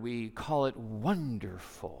wonder. We call it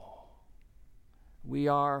wonderful. We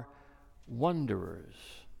are wanderers.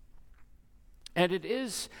 And it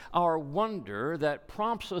is our wonder that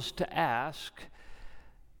prompts us to ask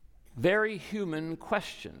very human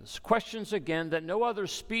questions. Questions, again, that no other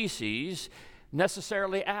species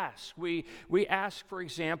necessarily ask. We ask, for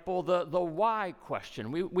example, the why question.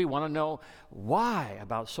 We want to know why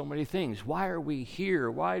about so many things. Why are we here?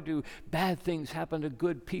 Why do bad things happen to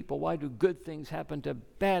good people? Why do good things happen to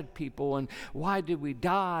bad people? And why did we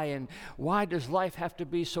die? And why does life have to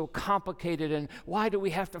be so complicated? And why do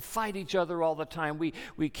we have to fight each other all the time?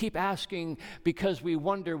 We keep asking because we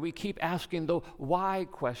wonder. We keep asking the why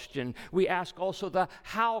question. We ask also the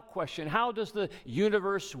how question. How does the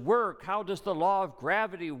universe work? How does the law of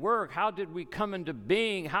gravity work? How did we come into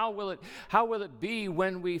being? How will it be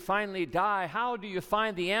when we finally die? How do you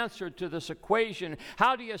find the answer to this equation?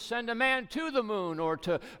 How do you send a man to the moon or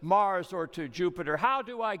to Mars or to Jupiter? How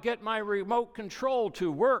do I get my remote control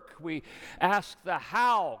to work? We ask the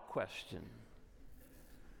how question.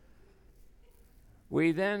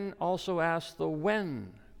 We then also ask the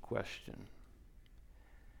when question.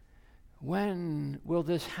 When will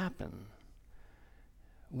this happen?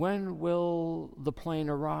 When will the plane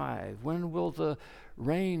arrive? When will the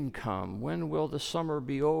rain come? When will the summer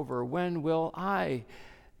be over? When will I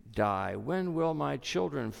die? When will my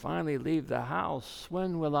children finally leave the house?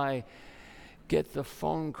 When will I get the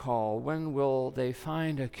phone call? When will they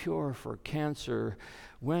find a cure for cancer?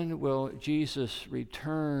 When will Jesus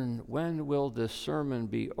return? When will this sermon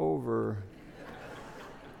be over?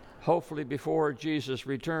 Hopefully before Jesus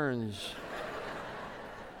returns.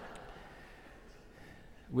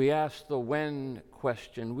 We ask the when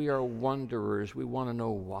question. We are wanderers. We want to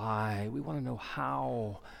know why. We want to know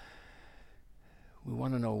how. We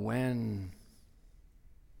want to know when.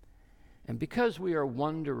 And because we are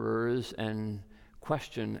wanderers and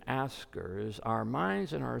question askers, our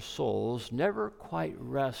minds and our souls never quite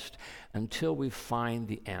rest until we find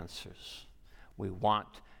the answers. We want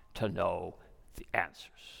to know the answers.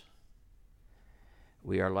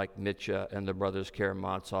 We are like Mitya and the brothers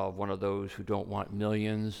Karamazov, one of those who don't want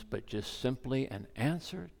millions, but just simply an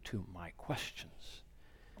answer to my questions.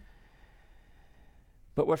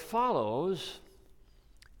 But what follows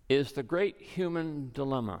is the great human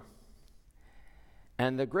dilemma.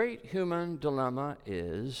 And the great human dilemma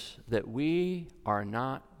is that we are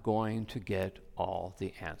not going to get all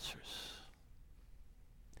the answers.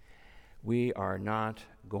 We are not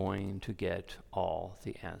going to get all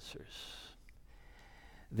the answers.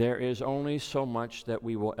 There is only so much that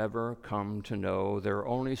we will ever come to know. There are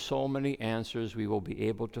only so many answers we will be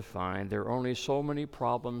able to find. There are only so many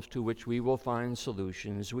problems to which we will find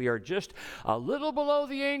solutions. We are just a little below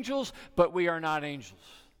the angels, but we are not angels.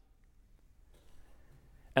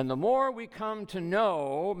 And the more we come to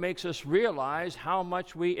know makes us realize how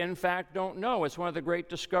much we in fact don't know. It's one of the great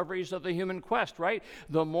discoveries of the human quest, right?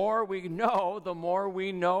 The more we know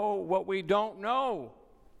what we don't know.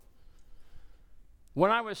 When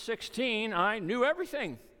I was 16, I knew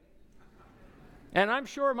everything. And I'm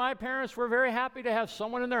sure my parents were very happy to have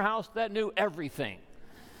someone in their house that knew everything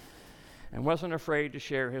and wasn't afraid to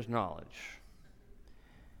share his knowledge.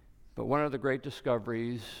 But one of the great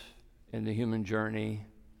discoveries in the human journey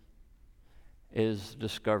is the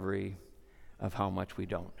discovery of how much we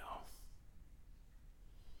don't know.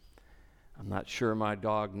 I'm not sure my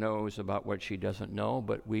dog knows about what she doesn't know,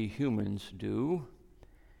 but we humans do.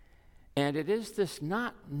 And it is this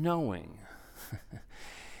not knowing,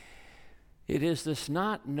 it is this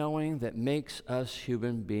not knowing that makes us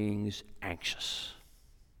human beings anxious.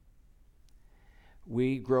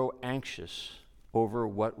 We grow anxious over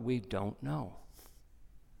what we don't know.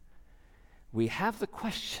 We have the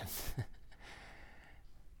question,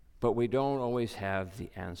 but we don't always have the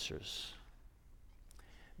answers.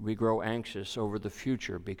 We grow anxious over the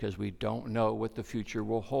future because we don't know what the future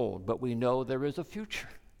will hold, but we know there is a future.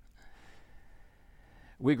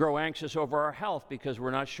 We grow anxious over our health because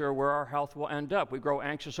we're not sure where our health will end up. We grow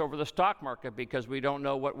anxious over the stock market because we don't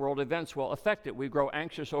know what world events will affect it. We grow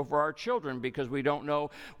anxious over our children because we don't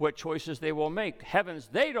know what choices they will make. Heavens,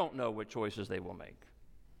 they don't know what choices they will make.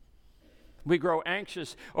 We grow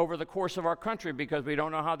anxious over the course of our country because we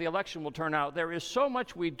don't know how the election will turn out. There is so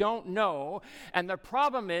much we don't know, and the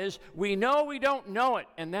problem is we know we don't know it,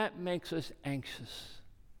 and that makes us anxious.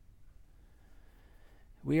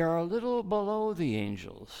 We are a little below the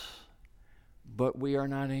angels, but we are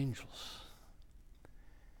not angels.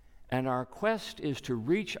 And our quest is to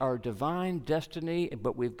reach our divine destiny,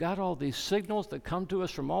 but we've got all these signals that come to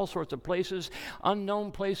us from all sorts of places, unknown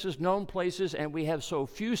places, known places, and we have so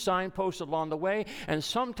few signposts along the way, and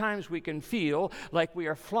sometimes we can feel like we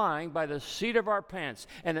are flying by the seat of our pants,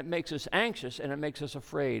 and it makes us anxious and it makes us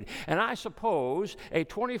afraid. And I suppose a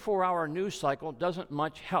 24-hour news cycle doesn't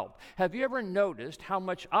much help. Have you ever noticed how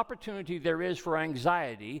much opportunity there is for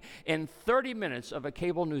anxiety in 30 minutes of a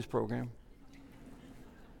cable news program?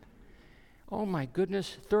 Oh my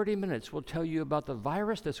goodness, 30 minutes will tell you about the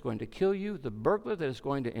virus that's going to kill you, the burglar that is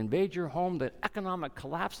going to invade your home, the economic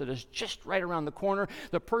collapse that is just right around the corner,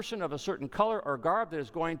 the person of a certain color or garb that is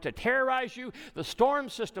going to terrorize you, the storm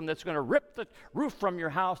system that's going to rip the roof from your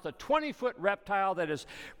house, the 20-foot reptile that is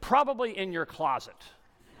probably in your closet.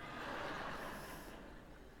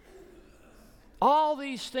 All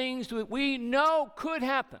these things that we know could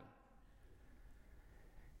happen.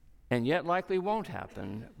 And yet likely won't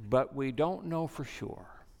happen, but we don't know for sure.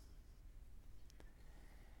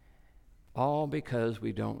 All because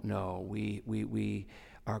we don't know. We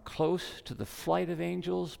are close to the flight of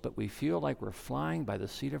angels, but we feel like we're flying by the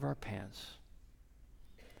seat of our pants.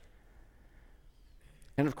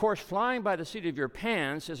 And of course, flying by the seat of your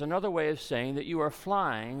pants is another way of saying that you are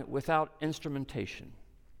flying without instrumentation.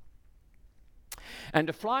 And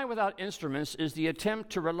to fly without instruments is the attempt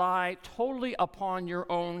to rely totally upon your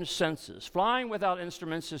own senses. Flying without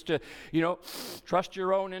instruments is to, trust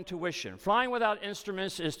your own intuition. Flying without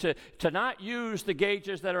instruments is to not use the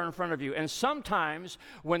gauges that are in front of you. And sometimes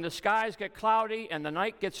when the skies get cloudy and the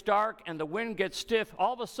night gets dark and the wind gets stiff,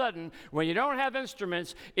 all of a sudden, when you don't have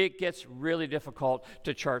instruments, it gets really difficult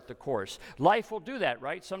to chart the course. Life will do that,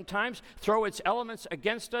 right? Sometimes throw its elements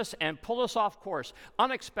against us and pull us off course.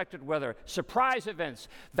 Unexpected weather, surprise events, events,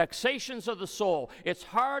 vexations of the soul. It's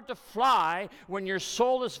hard to fly when your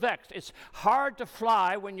soul is vexed. It's hard to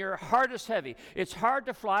fly when your heart is heavy. It's hard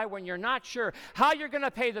to fly when you're not sure how you're going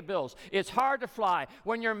to pay the bills. It's hard to fly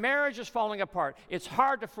when your marriage is falling apart. It's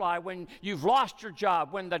hard to fly when you've lost your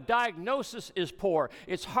job, when the diagnosis is poor.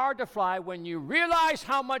 It's hard to fly when you realize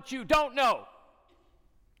how much you don't know.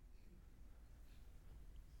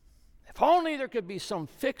 If only there could be some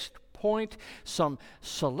fixed point, some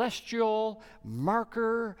celestial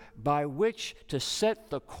marker by which to set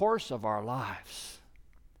the course of our lives.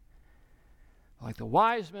 Like the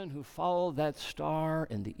wise men who followed that star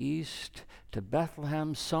in the east to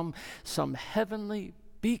Bethlehem, some heavenly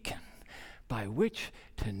beacon by which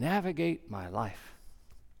to navigate my life.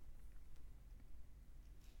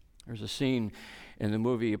 There's a scene in the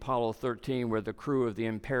movie Apollo 13 where the crew of the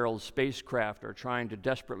imperiled spacecraft are trying to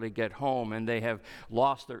desperately get home, and they have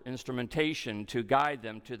lost their instrumentation to guide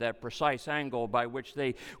them to that precise angle by which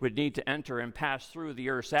they would need to enter and pass through the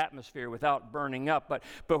Earth's atmosphere without burning up.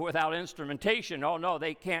 But without instrumentation, oh no,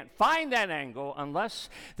 they can't find that angle unless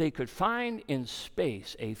they could find in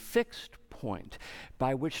space a fixed point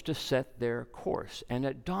by which to set their course. And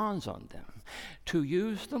it dawns on them to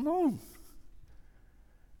use the moon.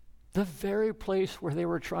 The very place where they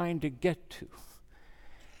were trying to get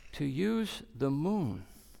to use the moon,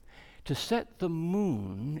 to set the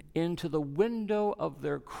moon into the window of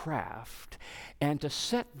their craft, and to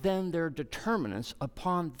set then their determinants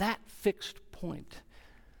upon that fixed point.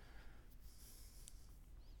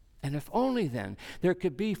 And if only then there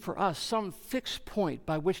could be for us some fixed point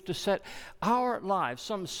by which to set our lives,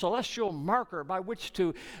 some celestial marker by which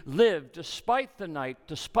to live despite the night,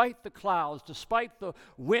 despite the clouds, despite the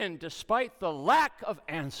wind, despite the lack of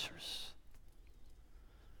answers.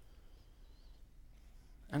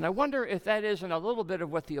 And I wonder if that isn't a little bit of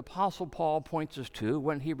what the Apostle Paul points us to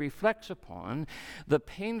when he reflects upon the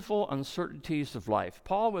painful uncertainties of life.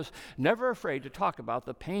 Paul was never afraid to talk about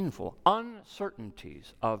the painful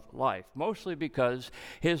uncertainties of life, mostly because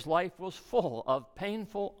his life was full of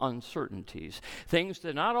painful uncertainties. Things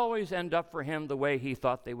did not always end up for him the way he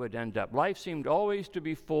thought they would end up. Life seemed always to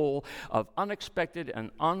be full of unexpected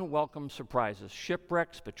and unwelcome surprises,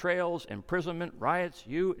 shipwrecks, betrayals, imprisonment, riots,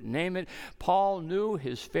 you name it. Paul knew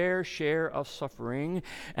his fair share of suffering,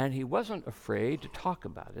 and he wasn't afraid to talk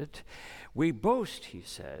about it. We boast, he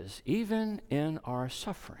says, even in our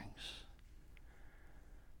sufferings.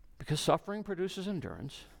 Because suffering produces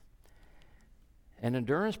endurance, and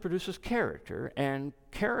endurance produces character, and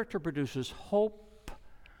character produces hope,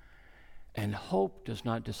 and hope does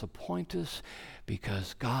not disappoint us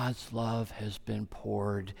because God's love has been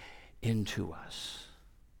poured into us.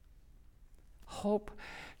 Hope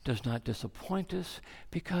does not disappoint us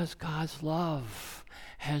because God's love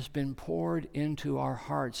has been poured into our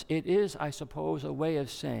hearts. It is, I suppose, a way of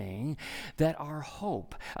saying that our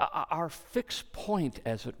hope, our fixed point,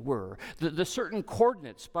 as it were, the certain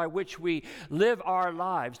coordinates by which we live our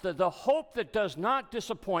lives, the hope that does not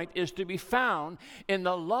disappoint is to be found in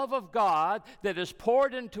the love of God that is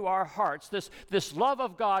poured into our hearts, this love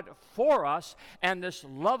of God for us and this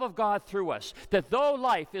love of God through us. That though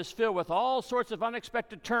life is filled with all sorts of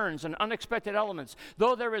unexpected turns and unexpected elements,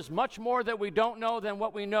 though there is much more that we don't know than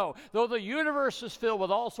what we know, though the universe is filled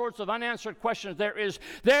with all sorts of unanswered questions,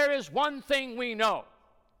 there is one thing we know,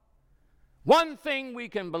 one thing we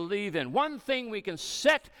can believe in, one thing we can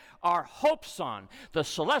set our hopes on, the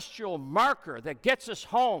celestial marker that gets us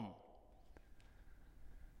home.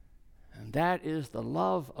 And that is the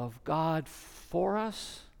love of God for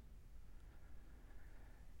us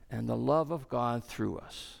and the love of God through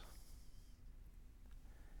us.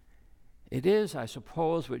 It is, I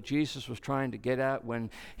suppose, what Jesus was trying to get at when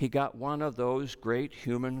he got one of those great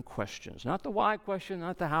human questions. Not the why question,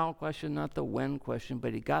 not the how question, not the when question,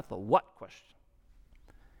 but he got the what question.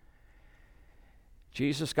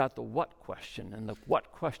 Jesus got the what question, and the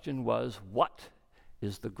what question was, what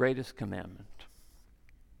is the greatest commandment?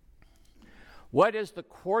 What is the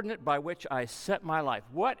coordinate by which I set my life?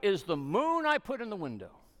 What is the moon I put in the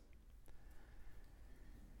window?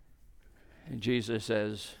 And Jesus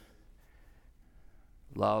says,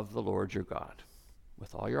 love the Lord your God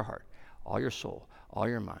with all your heart, all your soul, all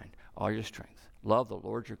your mind, all your strength. Love the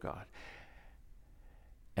Lord your God.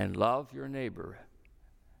 And love your neighbor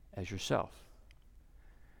as yourself.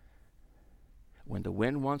 When the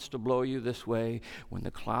wind wants to blow you this way, when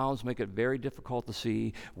the clouds make it very difficult to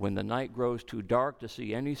see, when the night grows too dark to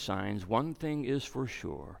see any signs, one thing is for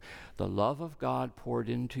sure. The love of God poured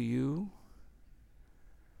into you,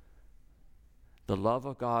 the love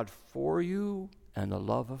of God for you, and the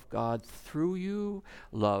love of God through you.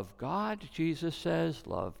 Love God, Jesus says,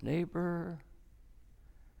 love neighbor.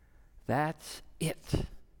 That's it.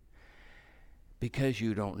 Because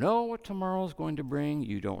you don't know what tomorrow's going to bring.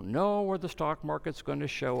 You don't know where the stock market's going to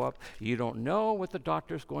show up. You don't know what the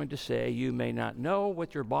doctor's going to say. You may not know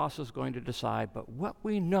what your boss is going to decide. But what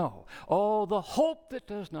we know, oh, the hope that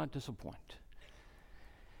does not disappoint,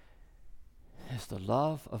 is the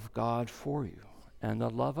love of God for you and the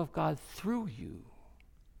love of God through you.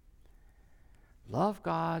 Love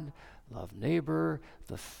God, love neighbor,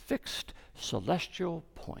 the fixed celestial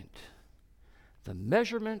point, the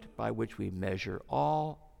measurement by which we measure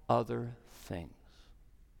all other things.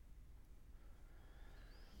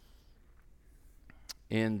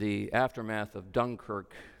 In the aftermath of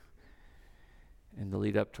Dunkirk, in the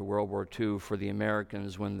lead up to World War II for the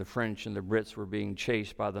Americans, when the French and the Brits were being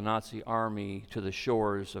chased by the Nazi army to the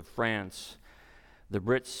shores of France, the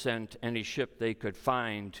Brits sent any ship they could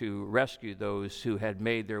find to rescue those who had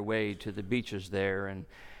made their way to the beaches there. And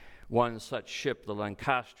one such ship, the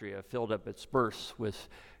Lancastria, filled up its berths with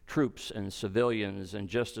troops and civilians, and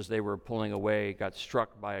just as they were pulling away, got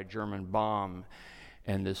struck by a German bomb,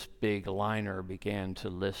 and this big liner began to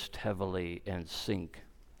list heavily and sink.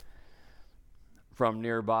 From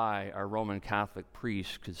nearby, our Roman Catholic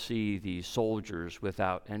priest could see these soldiers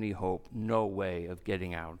without any hope, no way of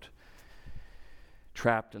getting out,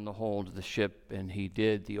 trapped in the hold of the ship, and he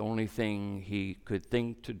did the only thing he could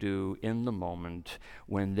think to do in the moment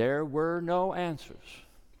when there were no answers.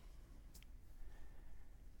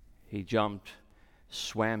 He jumped,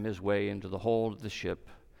 swam his way into the hold of the ship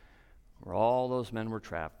where all those men were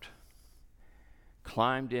trapped,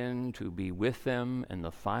 climbed in to be with them in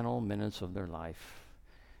the final minutes of their life,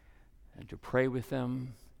 and to pray with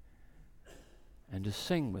them and to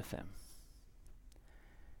sing with them.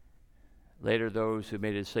 Later, those who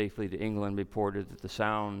made it safely to England reported that the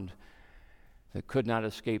sound that could not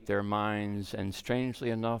escape their minds, and strangely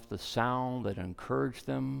enough, the sound that encouraged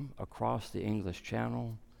them across the English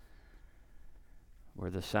Channel, were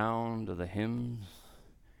the sound of the hymns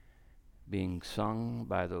being sung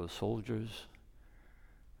by those soldiers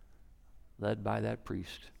led by that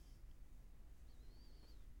priest.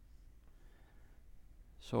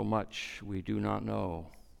 So much we do not know.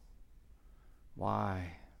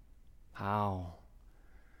 Why? How?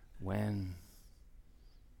 When?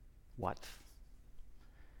 What?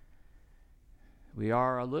 We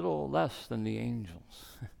are a little less than the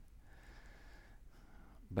angels,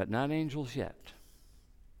 but not angels yet.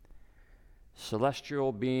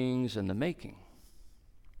 Celestial beings in the making.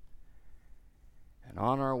 And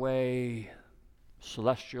on our way,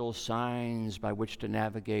 celestial signs by which to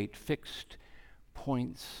navigate fixed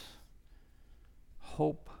points,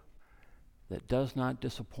 hope that does not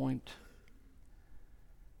disappoint,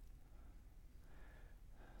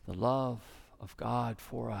 the love of God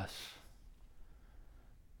for us,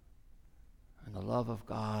 and the love of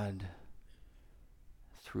God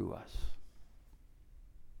through us.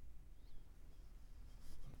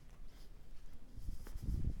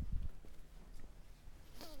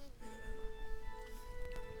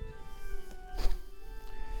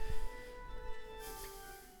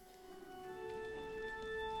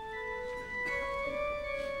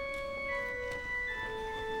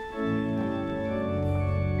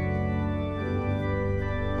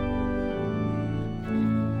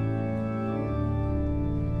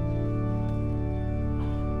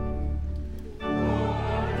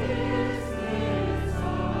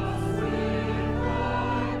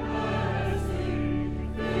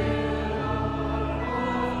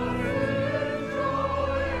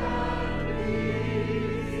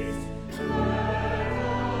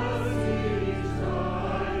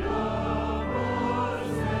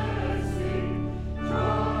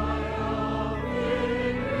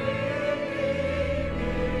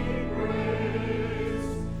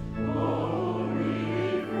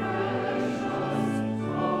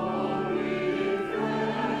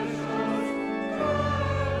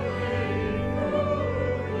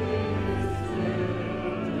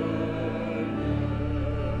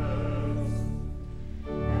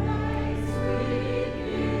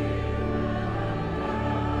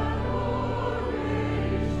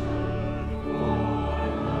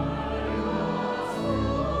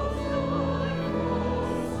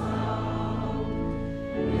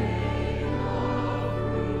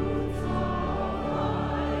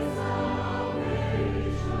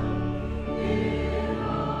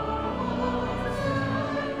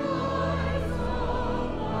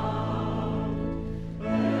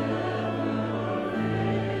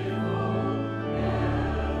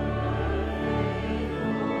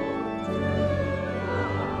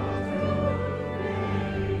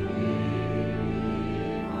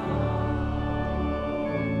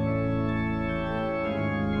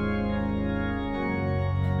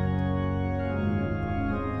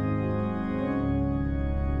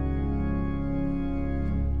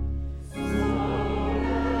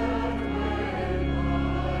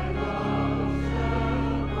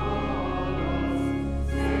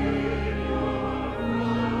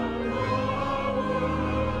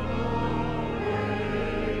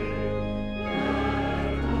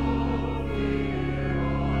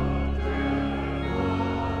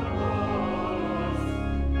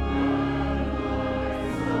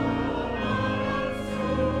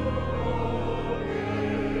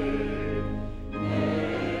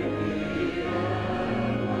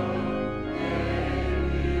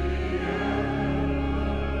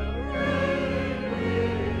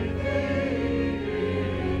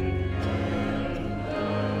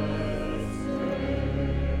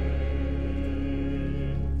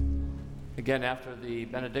 Again, after the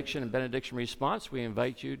benediction and benediction response, we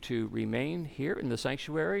invite you to remain here in the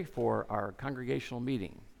sanctuary for our congregational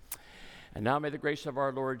meeting. And now may the grace of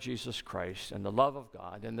our Lord Jesus Christ and the love of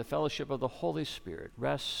God and the fellowship of the Holy Spirit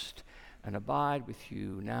rest and abide with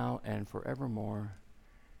you now and forevermore.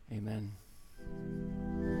 Amen.